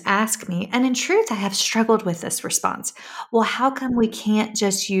clinicians ask me, and in truth, I have struggled with this response. Well, how come we can't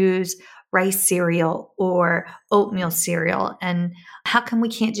just use rice cereal or oatmeal cereal? And how come we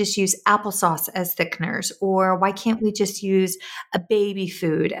can't just use applesauce as thickeners? Or why can't we just use a baby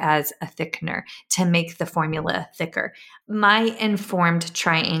food as a thickener to make the formula thicker? My informed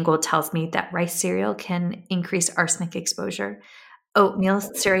triangle tells me that rice cereal can increase arsenic exposure. Oatmeal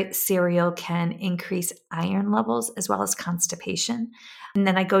cereal can increase iron levels as well as constipation. And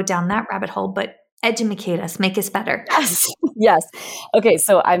then I go down that rabbit hole, but educate us, make us better. Yes. Okay.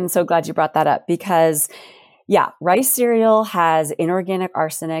 So I'm so glad you brought that up because rice cereal has inorganic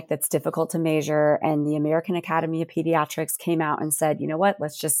arsenic that's difficult to measure. And the American Academy of Pediatrics came out and said, you know what,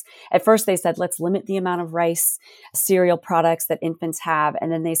 at first they said, let's limit the amount of rice cereal products that infants have.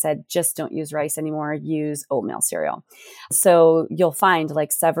 And then they said, just don't use rice anymore, use oatmeal cereal. So you'll find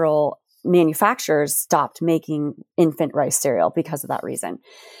like several manufacturers stopped making infant rice cereal because of that reason.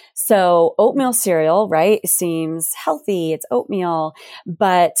 So oatmeal cereal, right, seems healthy. It's oatmeal,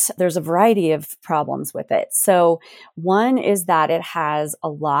 but there's a variety of problems with it. So one is that it has a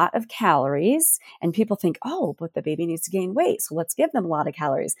lot of calories and people think, oh, but the baby needs to gain weight. So let's give them a lot of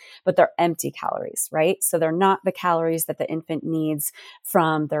calories, but they're empty calories, right? So they're not the calories that the infant needs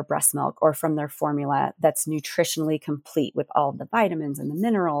from their breast milk or from their formula that's nutritionally complete with all the vitamins and the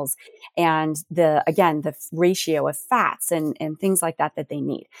minerals and the ratio of fats and things like that they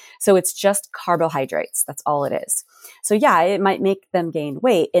need. So it's just carbohydrates. That's all it is. So yeah, it might make them gain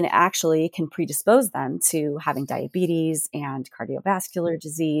weight, and it actually can predispose them to having diabetes and cardiovascular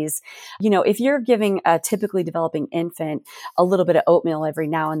disease. If you're giving a typically developing infant a little bit of oatmeal every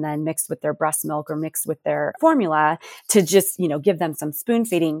now and then mixed with their breast milk or mixed with their formula to just, give them some spoon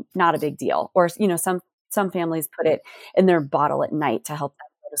feeding, not a big deal. Or, some families put it in their bottle at night to help them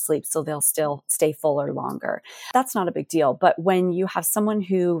go to sleep so they'll still stay fuller longer. That's not a big deal. But when you have someone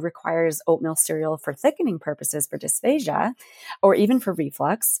who requires oatmeal cereal for thickening purposes for dysphagia or even for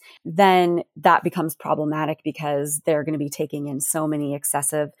reflux, then that becomes problematic because they're going to be taking in so many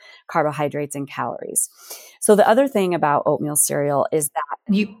excessive carbohydrates and calories. So the other thing about oatmeal cereal is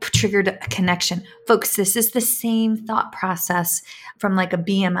that you triggered a connection. Folks, this is the same thought process from like a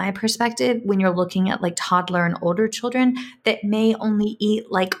BMI perspective when you're looking at like toddler and older children that may only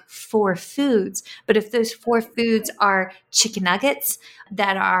eat like 4 foods. But if those 4 foods are chicken nuggets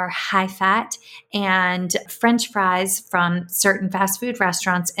that are high fat and French fries from certain fast food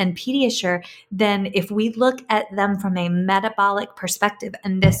restaurants and Pediasure, then if we look at them from a metabolic perspective,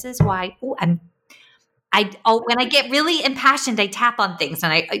 and this is why, when I get really impassioned, I tap on things,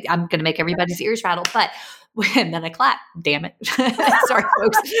 and I'm going to make everybody's ears rattle, and then I clap. Damn it. Sorry,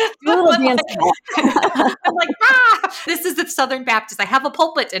 folks. I'm like, this is the Southern Baptist. I have a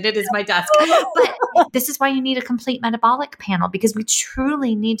pulpit and it is my desk. But this is why you need a complete metabolic panel, because we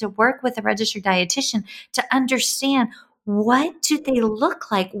truly need to work with a registered dietitian to understand what do they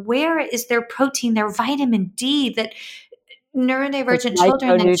look like? Where is their protein, their vitamin D that neurodivergent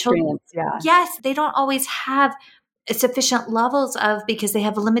children and children, yes, they don't always have sufficient levels of, because they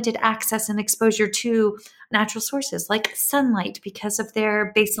have limited access and exposure to natural sources like sunlight because of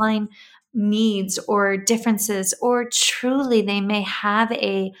their baseline needs or differences, or truly they may have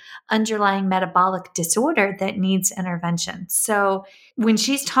a underlying metabolic disorder that needs intervention. So when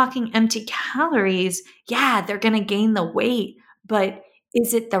she's talking empty calories, yeah, they're going to gain the weight, but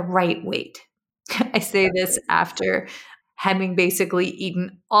is it the right weight? I say this after having basically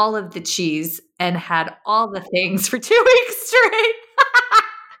eaten all of the cheese and had all the things for 2 weeks straight.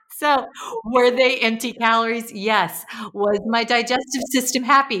 So were they empty calories? Yes. Was my digestive system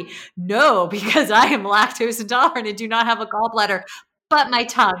happy? No, because I am lactose intolerant and do not have a gallbladder, but my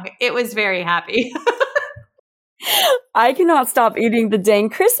tongue, it was very happy. I cannot stop eating the dang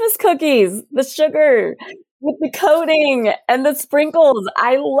Christmas cookies, the sugar with the coating and the sprinkles.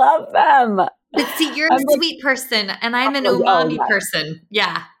 I love them. But see, you're a sweet person and I'm an umami person.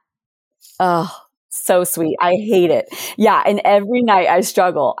 Yeah. Oh, so sweet. I hate it. Yeah. And every night I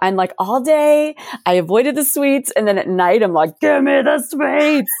struggle. I'm like, all day I avoided the sweets. And then at night I'm like, give me the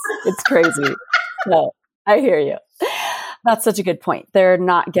sweets. It's crazy. So I hear you. That's such a good point. They're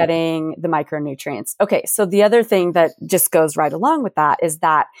not getting the micronutrients. Okay. So the other thing that just goes right along with that is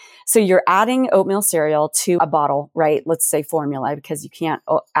that, so you're adding oatmeal cereal to a bottle, right? Let's say formula, because you can't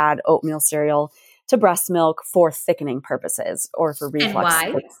add oatmeal cereal to breast milk for thickening purposes or for reflux.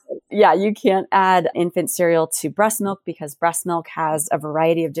 And why? Yeah, you can't add infant cereal to breast milk because breast milk has a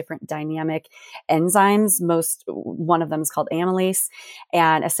variety of different dynamic enzymes. One of them is called amylase.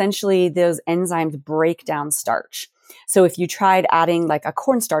 And essentially those enzymes break down starch. So if you tried adding like a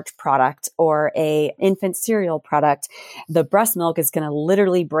cornstarch product or a infant cereal product, the breast milk is going to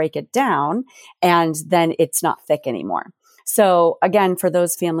literally break it down and then it's not thick anymore. So again, for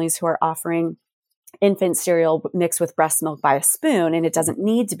those families who are offering infant cereal mixed with breast milk by a spoon, and it doesn't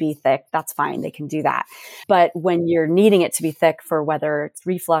need to be thick, that's fine. They can do that. But when you're needing it to be thick for whether it's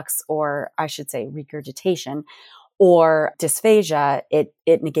reflux or I should say regurgitation or dysphagia,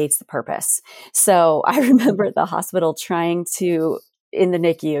 it negates the purpose. So I remember at the hospital in the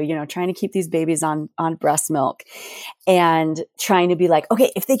NICU, trying to keep these babies on breast milk and trying to be like,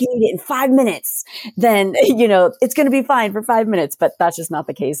 okay, if they can eat it in 5 minutes, then, it's going to be fine for 5 minutes, but that's just not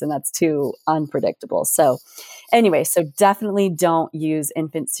the case. And that's too unpredictable. So anyway, so definitely don't use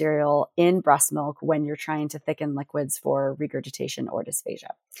infant cereal in breast milk when you're trying to thicken liquids for regurgitation or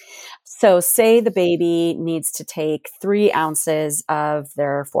dysphagia. So say the baby needs to take 3 ounces of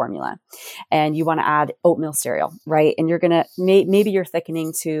their formula and you want to add oatmeal cereal, right? And you're going to, maybe you're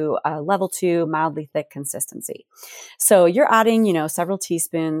thickening to a level 2 mildly thick consistency. So you're adding, several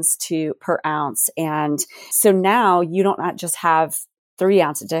teaspoons per ounce. And so now you don't not just have 3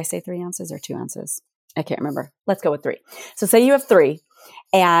 ounces. Did I say 3 ounces or 2 ounces? I can't remember. Let's go with 3. So say you have 3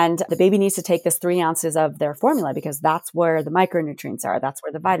 And the baby needs to take this 3 ounces of their formula because that's where the micronutrients are. That's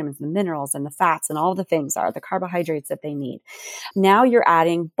where the vitamins, the minerals, and the fats and all the things are, the carbohydrates that they need. Now you're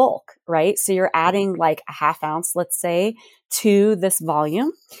adding bulk, right? So you're adding like a half ounce, let's say, to this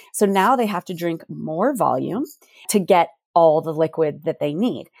volume. So now they have to drink more volume to get all the liquid that they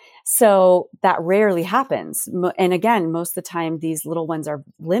need. So that rarely happens. And again, most of the time, these little ones are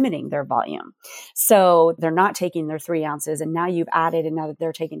limiting their volume. So they're not taking their 3 ounces. And now you've added, and now that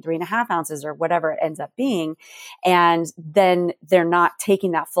they're taking 3.5 ounces or whatever it ends up being. And then they're not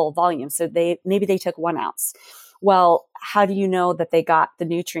taking that full volume. So maybe they took 1 ounce. Well, how do you know that they got the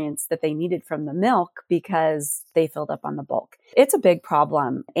nutrients that they needed from the milk because they filled up on the bulk? It's a big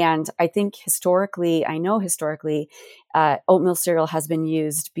problem. And I think historically, oatmeal cereal has been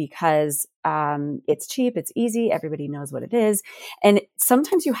used because it's cheap, it's easy, everybody knows what it is. And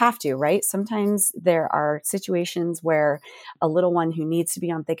sometimes you have to, right? Sometimes there are situations where a little one who needs to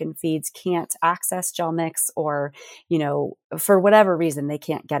be on thickened feeds can't access gel mix or, for whatever reason, they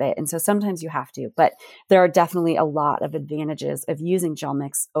can't get it. And so sometimes you have to, but there are definitely a lot of advantages of using gel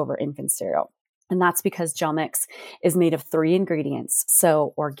mix over infant cereal. And that's because gel mix is made of 3 ingredients.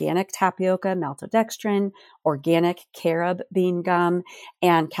 So organic tapioca maltodextrin, organic carob bean gum,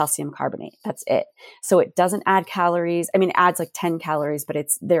 and calcium carbonate. That's it. So it doesn't add calories. I mean, it adds like 10 calories, but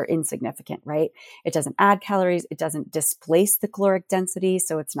they're insignificant, right? It doesn't add calories. It doesn't displace the caloric density.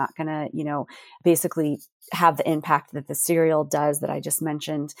 So it's not going to, basically have the impact that the cereal does that I just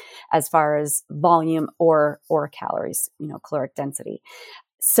mentioned as far as volume or calories, caloric density.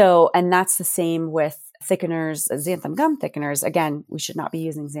 So, and that's the same with thickeners, xanthan gum thickeners. Again, we should not be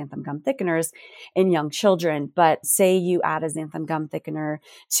using xanthan gum thickeners in young children, but say you add a xanthan gum thickener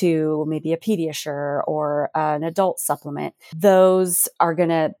to maybe a Pediasure or an adult supplement. Those are going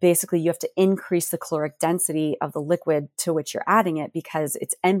to you have to increase the caloric density of the liquid to which you're adding it because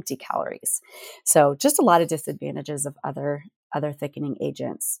it's empty calories. So just a lot of disadvantages of other thickening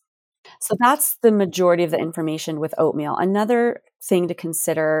agents. So that's the majority of the information with oatmeal. Another thing to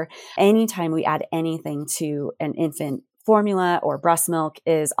consider anytime we add anything to an infant formula or breast milk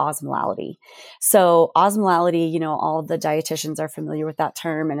is osmolality. So osmolality, all the dietitians are familiar with that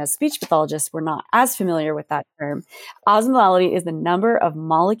term. And as speech pathologists, we're not as familiar with that term. Osmolality is the number of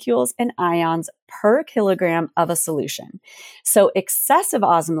molecules and ions per kilogram of a solution. So excessive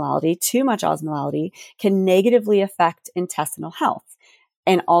osmolality, too much osmolality, can negatively affect intestinal health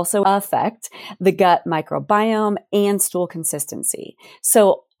and also affect the gut microbiome and stool consistency.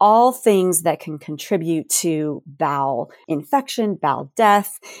 So all things that can contribute to bowel infection, bowel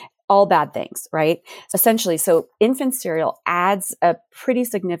death, all bad things, right? Essentially, so infant cereal adds a pretty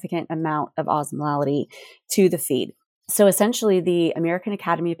significant amount of osmolality to the feed. So essentially, the American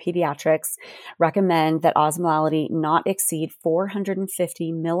Academy of Pediatrics recommend that osmolality not exceed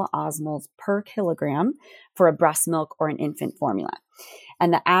 450 milliosmoles per kilogram for a breast milk or an infant formula.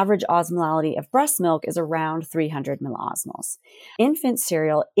 And the average osmolality of breast milk is around 300 milliosmoles. Infant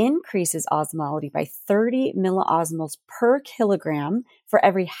cereal increases osmolality by 30 milliosmoles per kilogram for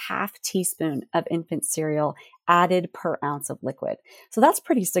every half teaspoon of infant cereal added per ounce of liquid. So that's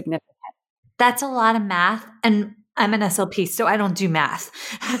pretty significant. That's a lot of math. And I'm an SLP, so I don't do math.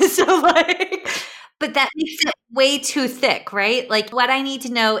 But that makes it way too thick, right? Like what I need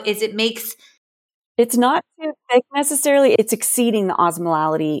to know is it's not too thick necessarily. It's exceeding the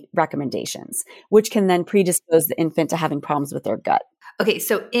osmolality recommendations, which can then predispose the infant to having problems with their gut. Okay,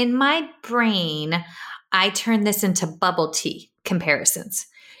 so in my brain, I turn this into bubble tea comparisons.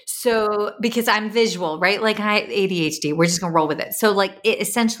 So because I'm visual, right? Like I have ADHD, we're just going to roll with it. So like it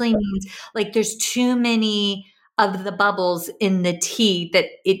essentially means like there's too many of the bubbles in the tea that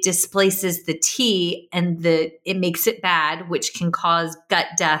it displaces the tea and it makes it bad, which can cause gut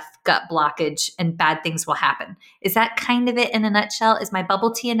death, gut blockage, and bad things will happen. Is that kind of it in a nutshell? Is my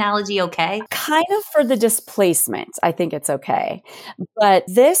bubble tea analogy okay? Kind of for the displacement, I think it's okay. But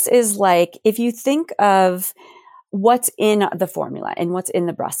this is like, if you think of what's in the formula and what's in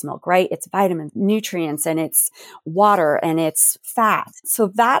the breast milk, right? It's vitamins, nutrients, and it's water and it's fat. So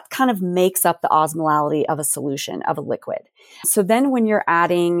that kind of makes up the osmolality of a solution, of a liquid. So then when you're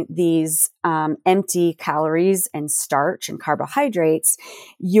adding these empty calories and starch and carbohydrates,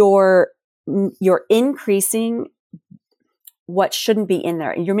 you're increasing what shouldn't be in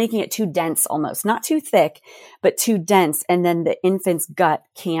there. You're making it too dense almost, not too thick, but too dense. And then the infant's gut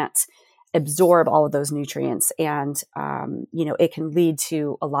can't absorb all of those nutrients, and it can lead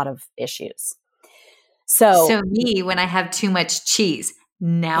to a lot of issues. So me, when I have too much cheese,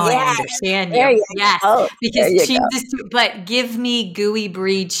 Now I Yeah, understand there you. you Yes, go. There because you cheese go. is too, but give me gooey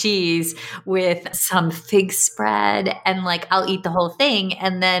brie cheese with some fig spread and like I'll eat the whole thing.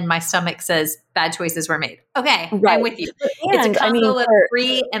 And then my stomach says bad choices were made. Okay, I'm Right. with you. It's a And I mean, combo of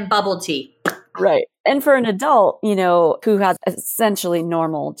brie and bubble tea. right. And for an adult, who has essentially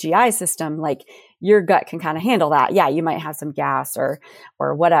normal GI system, like your gut can kind of handle that. Yeah, you might have some gas or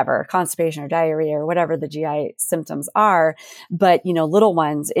whatever, constipation or diarrhea or whatever the GI symptoms are. But, little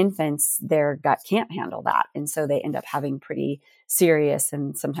ones, infants, their gut can't handle that. And so they end up having pretty serious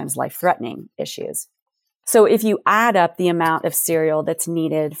and sometimes life-threatening issues. So if you add up the amount of cereal that's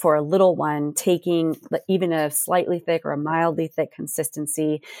needed for a little one, taking even a slightly thick or a mildly thick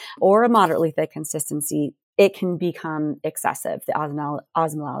consistency or a moderately thick consistency, it can become excessive. The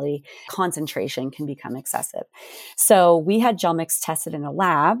osmolality concentration can become excessive. So we had gel mix tested in a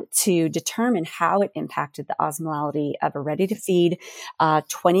lab to determine how it impacted the osmolality of a ready-to-feed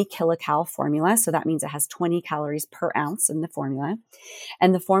 20 kilocal formula. So that means it has 20 calories per ounce in the formula.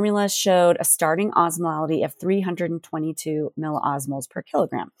 And the formula showed a starting osmolality of 322 milliosmoles per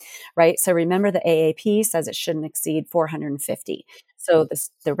kilogram, right? So remember the AAP says it shouldn't exceed 450. So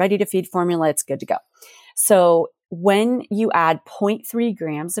the ready-to-feed formula, it's good to go. So when you add 0.3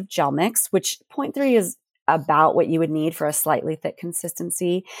 grams of gel mix, which 0.3 is about what you would need for a slightly thick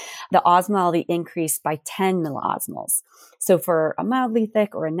consistency, the osmolality increased by 10 milliosmoles. So for a mildly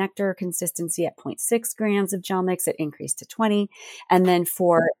thick or a nectar consistency at 0.6 grams of gel mix, it increased to 20. And then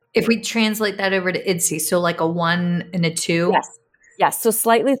if we translate that over to IDSI, so like a 1 and a 2. Yes. So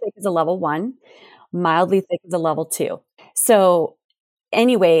slightly thick is a level 1, mildly thick is a level 2. So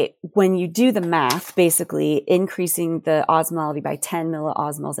anyway, when you do the math, basically increasing the osmolality by 10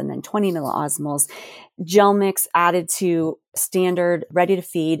 milliosmoles and then 20 milliosmoles, gel mix added to standard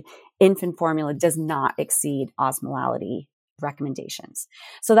ready-to-feed infant formula does not exceed osmolality recommendations.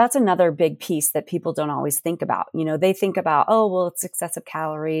 So that's another big piece that people don't always think about. They think about, oh, well, it's excessive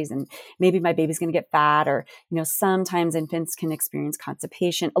calories and maybe my baby's going to get fat, or, sometimes infants can experience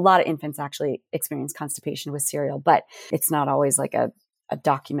constipation. A lot of infants actually experience constipation with cereal, but it's not always like a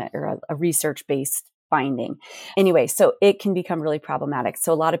document or a research-based finding. Anyway, so it can become really problematic.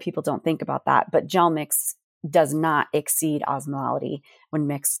 So a lot of people don't think about that, but gel mix does not exceed osmolality when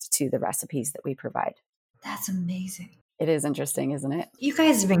mixed to the recipes that we provide. That's amazing. It is interesting, isn't it? You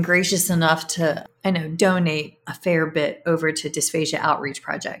guys have been gracious enough to, donate a fair bit over to Dysphagia Outreach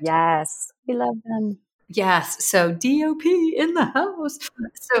Project. Yes, we love them. Yes. So DOP in the house.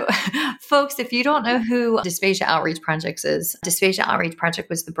 So folks, if you don't know who Dysphagia Outreach Project is, Dysphagia Outreach Project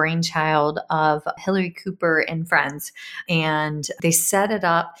was the brainchild of Hillary Cooper and friends. And they set it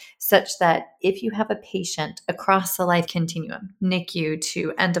up such that if you have a patient across the life continuum, NICU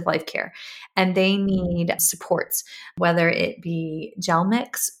to end of life care, and they need supports, whether it be gel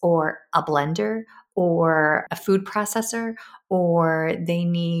mix or a blender or a food processor, or they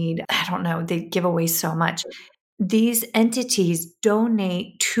need, I don't know, they give away so much. These entities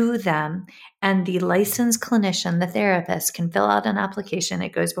donate to them, and the licensed clinician, the therapist, can fill out an application.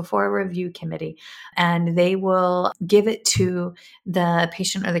 It goes before a review committee, and they will give it to the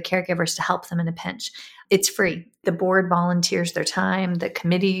patient or the caregivers to help them in a pinch. It's free. The board volunteers their time. The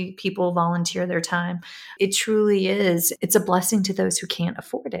committee people volunteer their time. It truly is. It's a blessing to those who can't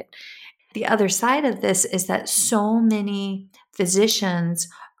afford it. The other side of this is that so many physicians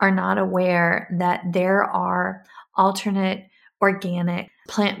are not aware that there are alternate organic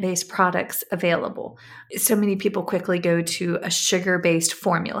plant-based products available. So many people quickly go to a sugar-based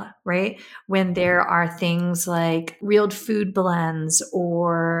formula, right? When there are things like real food blends,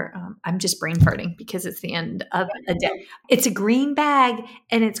 or I'm just brain farting because it's the end of a day. It's a green bag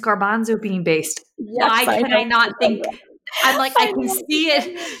and it's garbanzo bean based. Yes, Why can I not think? I'm like, I can see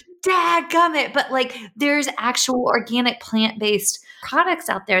it. Dadgummit. But like, there's actual organic plant-based products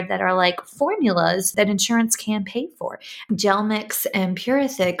out there that are like formulas that insurance can pay for. Gel Mix and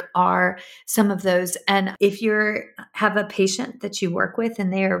Purithic are some of those. And if you have a patient that you work with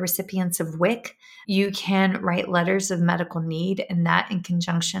and they are recipients of WIC, you can write letters of medical need, and that in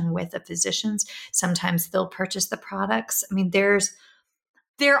conjunction with a physician's. Sometimes they'll purchase the products. I mean, there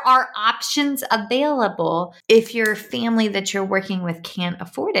are options available if your family that you're working with can't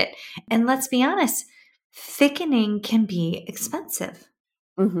afford it. And let's be honest, thickening can be expensive.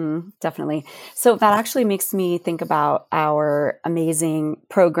 Definitely. So that actually makes me think about our amazing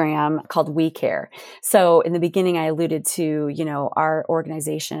program called We Care. So in the beginning, I alluded to, our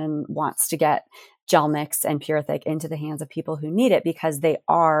organization wants to get gel mix and Purithic into the hands of people who need it because they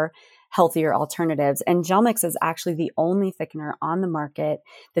are healthier alternatives. And gel mix is actually the only thickener on the market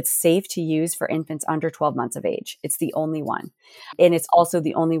that's safe to use for infants under 12 months of age. It's the only one. And it's also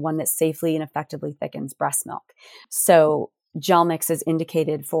the only one that safely and effectively thickens breast milk. So gel mix is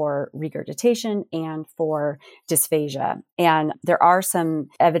indicated for regurgitation and for dysphagia. And there are some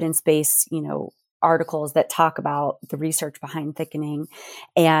evidence-based, articles that talk about the research behind thickening,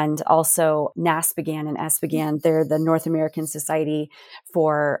 and also NASPGHAN and SPGHAN. They're the North American Society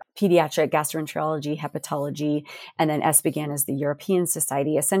for Pediatric Gastroenterology, Hepatology, and then SPGHAN is the European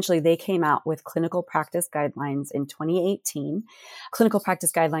Society. Essentially, they came out with clinical practice guidelines in 2018, clinical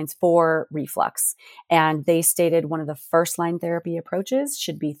practice guidelines for reflux. And they stated one of the first line therapy approaches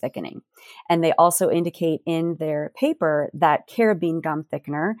should be thickening. And they also indicate in their paper that carabine gum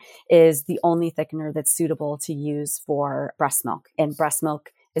thickener is the only thickener that's suitable to use for breast milk. And breast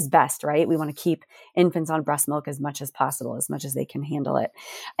milk is best, right? We want to keep infants on breast milk as much as possible, as much as they can handle it.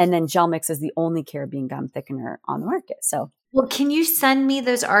 And then gel mix is the only carabine gum thickener on the market. So, well, can you send me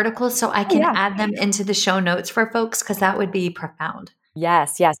those articles so I can add them into the show notes for folks? Because that would be profound.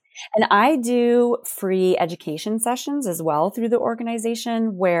 Yes. And I do free education sessions as well through the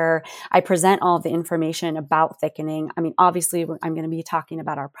organization where I present all of the information about thickening. I mean, obviously I'm going to be talking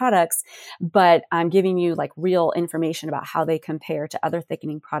about our products, but I'm giving you like real information about how they compare to other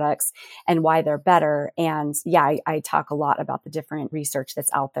thickening products and why they're better. And I talk a lot about the different research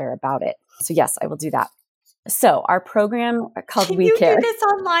that's out there about it. So yes, I will do that. So our program called We Care. Can you do this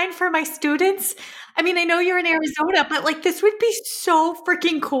online for my students? I mean, I know you're in Arizona, but like this would be so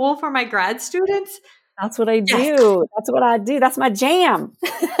freaking cool for my grad students. That's what I do. Yes. That's what I do. That's my jam.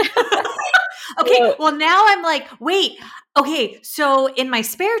 Okay. Well, now I'm like, wait. Okay. So in my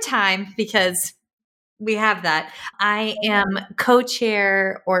spare time, because we have that, I am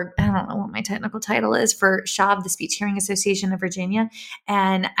co-chair, or I don't know what my technical title is, for SHAV, the Speech Hearing Association of Virginia.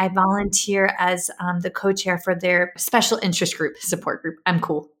 And I volunteer as the co-chair for their special interest group, support group. I'm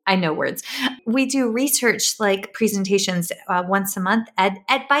cool. I know words. We do research like presentations once a month.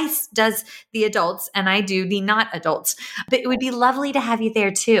 Advice does the adults and I do the not adults. But it would be lovely to have you there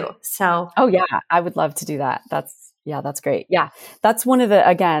too. So, oh yeah, I would love to do that. That's great. Yeah. That's one of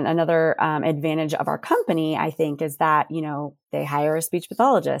another advantage of our company, I think, is that, they hire a speech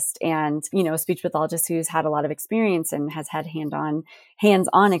pathologist and, a speech pathologist who's had a lot of experience and has had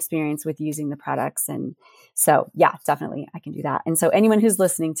hands-on experience with using the products. And so, yeah, definitely I can do that. And so anyone who's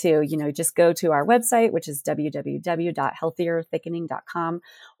listening to, just go to our website, which is www.healthierthickening.com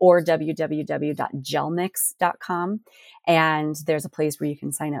or www.gelmix.com. And there's a place where you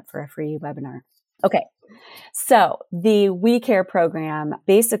can sign up for a free webinar. Okay. So the We Care program,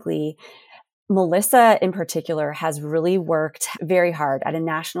 basically, Melissa in particular has really worked very hard at a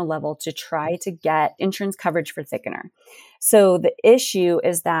national level to try to get insurance coverage for thickener. So the issue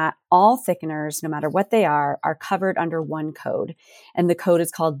is that all thickeners, no matter what they are covered under one code. And the code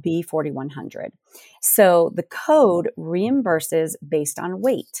is called B4100. So the code reimburses based on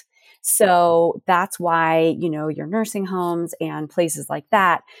weight. So that's why, your nursing homes and places like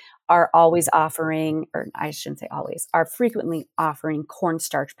that are always offering, or I shouldn't say always, are frequently offering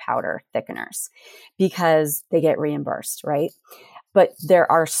cornstarch powder thickeners because they get reimbursed, right? But there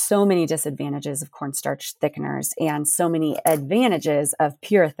are so many disadvantages of cornstarch thickeners and so many advantages of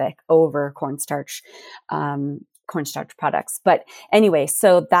PureThick over cornstarch products. But anyway,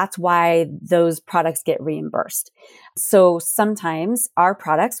 so that's why those products get reimbursed. So sometimes our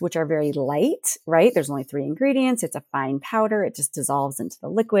products, which are very light, right? There's only 3 ingredients. It's a fine powder. It just dissolves into the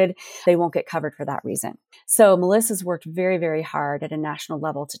liquid. They won't get covered for that reason. So Melissa's worked very, very hard at a national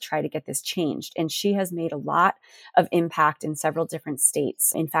level to try to get this changed. And she has made a lot of impact in several different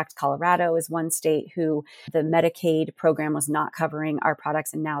states. In fact, Colorado is one state who the Medicaid program was not covering our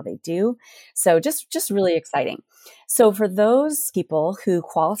products, and now they do. So just really exciting. So for those people who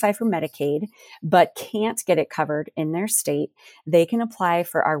qualify for Medicaid, but can't get it covered in their state, they can apply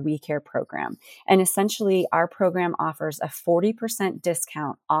for our We Care program. And essentially, our program offers a 40%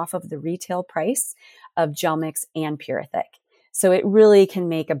 discount off of the retail price of gel mix and PureThick. So it really can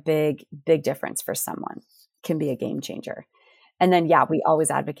make a big, big difference for someone. Can be a game changer. And then, we always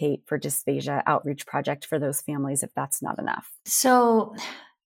advocate for Dysphagia Outreach Project for those families if that's not enough. So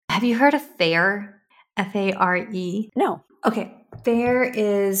have you heard of FARE? FARE? No. Okay. FARE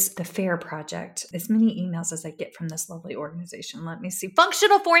is the FARE Project. As many emails as I get from this lovely organization. Let me see.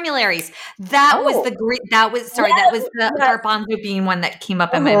 Functional formularies. That was the garbanzo bean one that came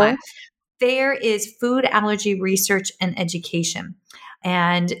up in my mind. FARE is Food Allergy Research and Education.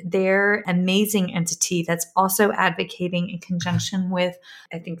 And they're an amazing entity that's also advocating in conjunction with,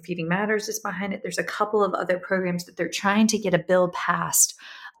 I think Feeding Matters is behind it. There's a couple of other programs that they're trying to get a bill passed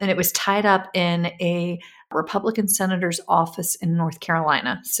and it was tied up in a Republican senator's office in North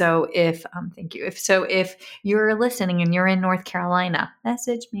Carolina. So thank you. If you're listening and you're in North Carolina,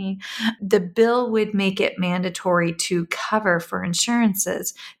 message me. The bill would make it mandatory to cover for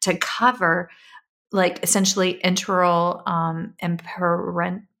insurances to cover like essentially enteral and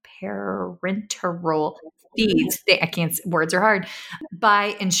parenteral fees. Words are hard,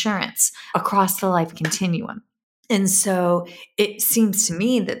 by insurance across the life continuum. And so it seems to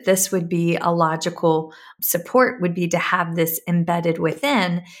me that this would be a logical support would be to have this embedded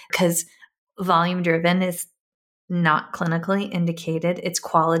within, because volume driven is not clinically indicated. It's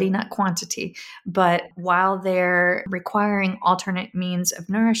quality, not quantity. But while they're requiring alternate means of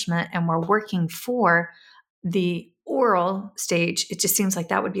nourishment and we're working for the oral stage, it just seems like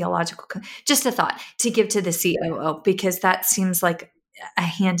that would be a logical, just a thought to give to the COO, because that seems like a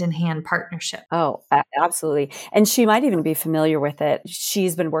hand-in-hand partnership. Oh, absolutely. And she might even be familiar with it.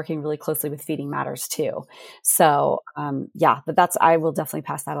 She's been working really closely with Feeding Matters too. So, but I will definitely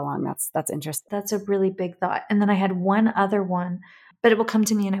pass that along. That's interesting. That's a really big thought. And then I had one other one, but it will come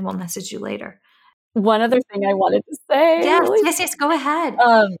to me and I will message you later. One other thing I wanted to say. Yes, go ahead.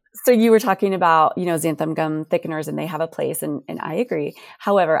 So you were talking about, xanthan gum thickeners, and they have a place, and I agree.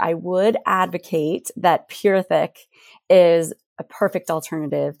 However, I would advocate that Pure Thick is a perfect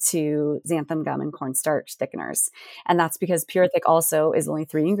alternative to xanthan gum and cornstarch thickeners. And that's because Pure Thick also is only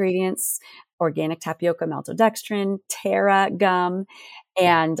 3 ingredients: organic tapioca, maltodextrin, Terra gum,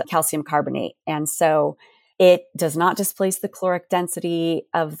 and calcium carbonate. And so it does not displace the caloric density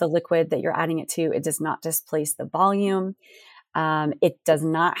of the liquid that you're adding it to. It does not displace the volume. It does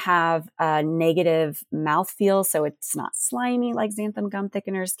not have a negative mouthfeel, so it's not slimy like xanthan gum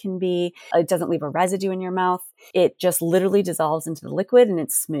thickeners can be. It doesn't leave a residue in your mouth. It just literally dissolves into the liquid and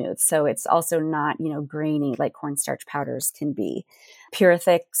it's smooth. So it's also not, grainy like cornstarch powders can be. Pure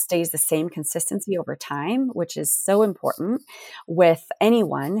Thick stays the same consistency over time, which is so important with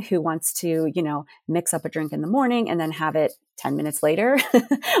anyone who wants to, mix up a drink in the morning and then have it 10 minutes later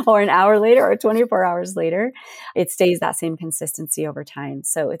or an hour later or 24 hours later. It stays that same consistency over time.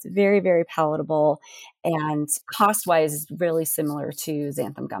 So it's very, very palatable, and cost-wise is really similar to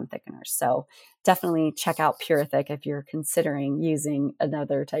xanthan gum thickeners. So definitely check out Pure Thick if you're considering using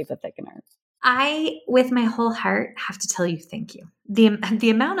another type of thickener. I, with my whole heart, have to tell you thank you. The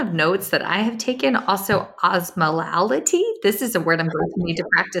amount of notes that I have taken, also osmolality. This is a word I'm going to need to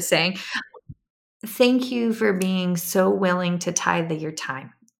practice saying. Thank you for being so willing to tithe your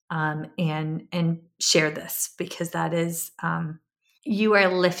time and share this, because that is, you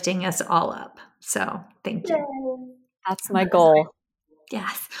are lifting us all up. So thank you. That's my goal.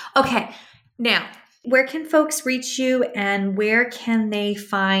 Yes. Okay. Now, where can folks reach you, and where can they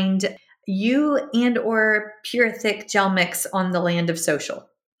find you and or Pure Thick Gel Mix on the land of social?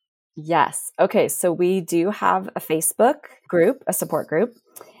 Yes. Okay. So we do have a Facebook group, a support group.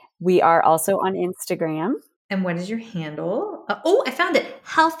 We are also on Instagram. And what is your handle? I found it.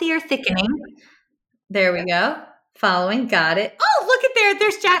 Healthier Thickening. There we go. Following. Got it. Oh, look at there.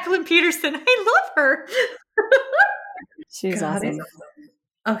 There's Jacqueline Peterson. I love her. She's awesome.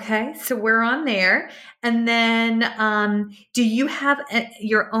 Okay. So we're on there. And then do you have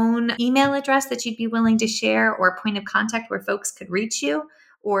your own email address that you'd be willing to share, or a point of contact where folks could reach you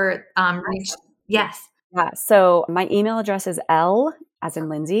or reach? Yes. Yeah. So my email address is L as in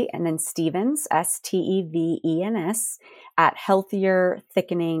Lindsay, and then Stevens, Stevens, at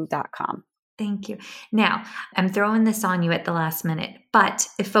healthierthickening.com. Thank you. Now, I'm throwing this on you at the last minute, but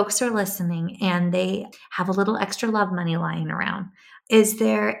if folks are listening and they have a little extra love money lying around, is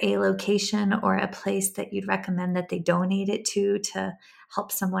there a location or a place that you'd recommend that they donate it to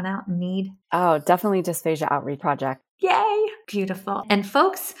help someone out in need? Oh, definitely Dysphagia Outreach Project. Yay! Beautiful. And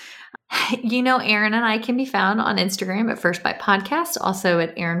folks, Erin and I can be found on Instagram at First Bite Podcast, also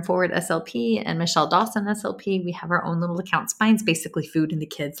at Erin Forward SLP and Michelle Dawson SLP. We have our own little accounts. Mine's basically food and the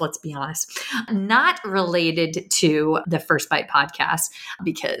kids, let's be honest. Not related to the First Bite Podcast,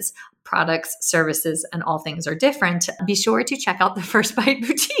 because products, services, and all things are different. Be sure to check out the First Bite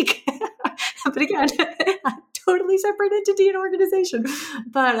Boutique. But again, totally separate entity and organization.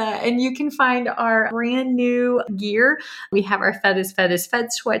 But, and you can find our brand new gear. We have our Fed is Fed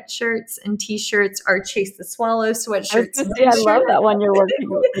sweatshirts and t-shirts, our Chase the Swallow sweatshirts. I love that one you're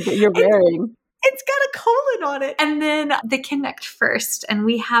wearing. It's got a colon on it. And then the Connect First. And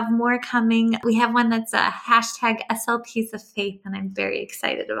we have more coming. We have one that's a hashtag SLPs of Faith. And I'm very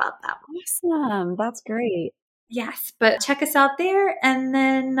excited about that one. Awesome. That's great. Yes. But check us out there. And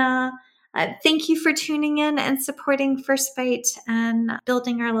then thank you for tuning in and supporting First Bite and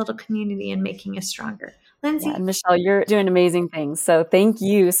building our little community and making us stronger. Lindsay. Yeah, and Michelle, you're doing amazing things. So thank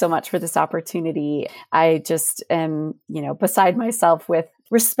you so much for this opportunity. I just am, beside myself with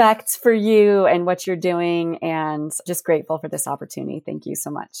respect for you and what you're doing, and just grateful for this opportunity. Thank you so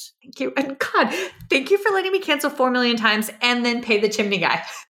much. Thank you. And God, thank you for letting me cancel 4 million times and then pay the chimney guy.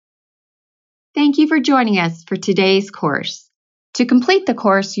 Thank you for joining us for today's course. To complete the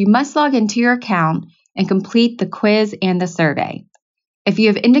course, you must log into your account and complete the quiz and the survey. If you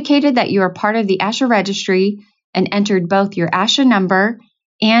have indicated that you are part of the ASHA registry and entered both your ASHA number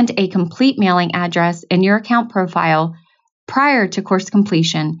and a complete mailing address in your account profile prior to course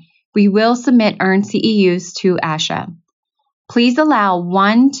completion, we will submit earned CEUs to ASHA. Please allow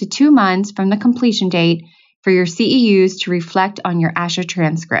 1 to 2 months from the completion date for your CEUs to reflect on your ASHA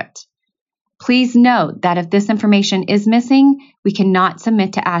transcript. Please note that if this information is missing, we cannot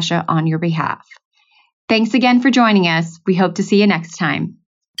submit to ASHA on your behalf. Thanks again for joining us. We hope to see you next time.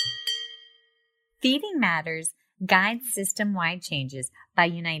 Feeding Matters guides system-wide changes by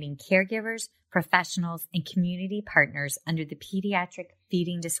uniting caregivers, professionals, and community partners under the Pediatric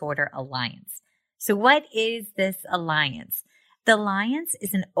Feeding Disorder Alliance. So what is this alliance? The Alliance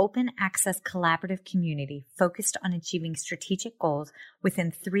is an open access collaborative community focused on achieving strategic goals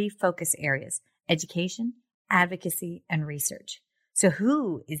within 3 focus areas: education, advocacy, and research. So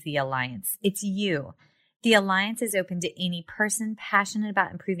who is the Alliance? It's you. The Alliance is open to any person passionate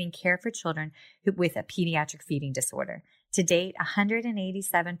about improving care for children with a pediatric feeding disorder. To date,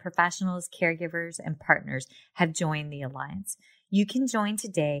 187 professionals, caregivers, and partners have joined the Alliance. You can join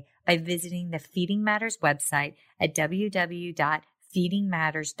today by visiting the Feeding Matters website at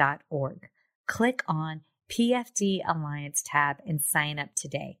www.feedingmatters.org. Click on PFD Alliance tab and sign up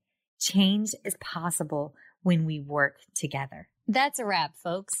today. Change is possible when we work together. That's a wrap,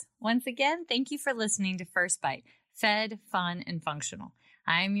 folks. Once again, thank you for listening to First Bite, fed, fun, and functional.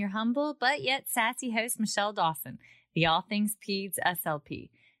 I am your humble but yet sassy host, Michelle Dawson, the All Things Peds SLP.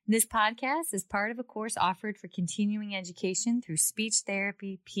 This podcast is part of a course offered for continuing education through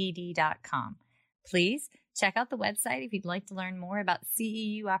speechtherapypd.com. Please check out the website if you'd like to learn more about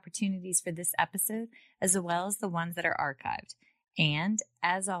CEU opportunities for this episode, as well as the ones that are archived. And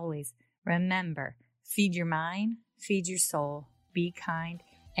as always, remember, feed your mind, feed your soul, be kind,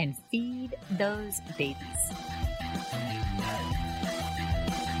 and feed those babies.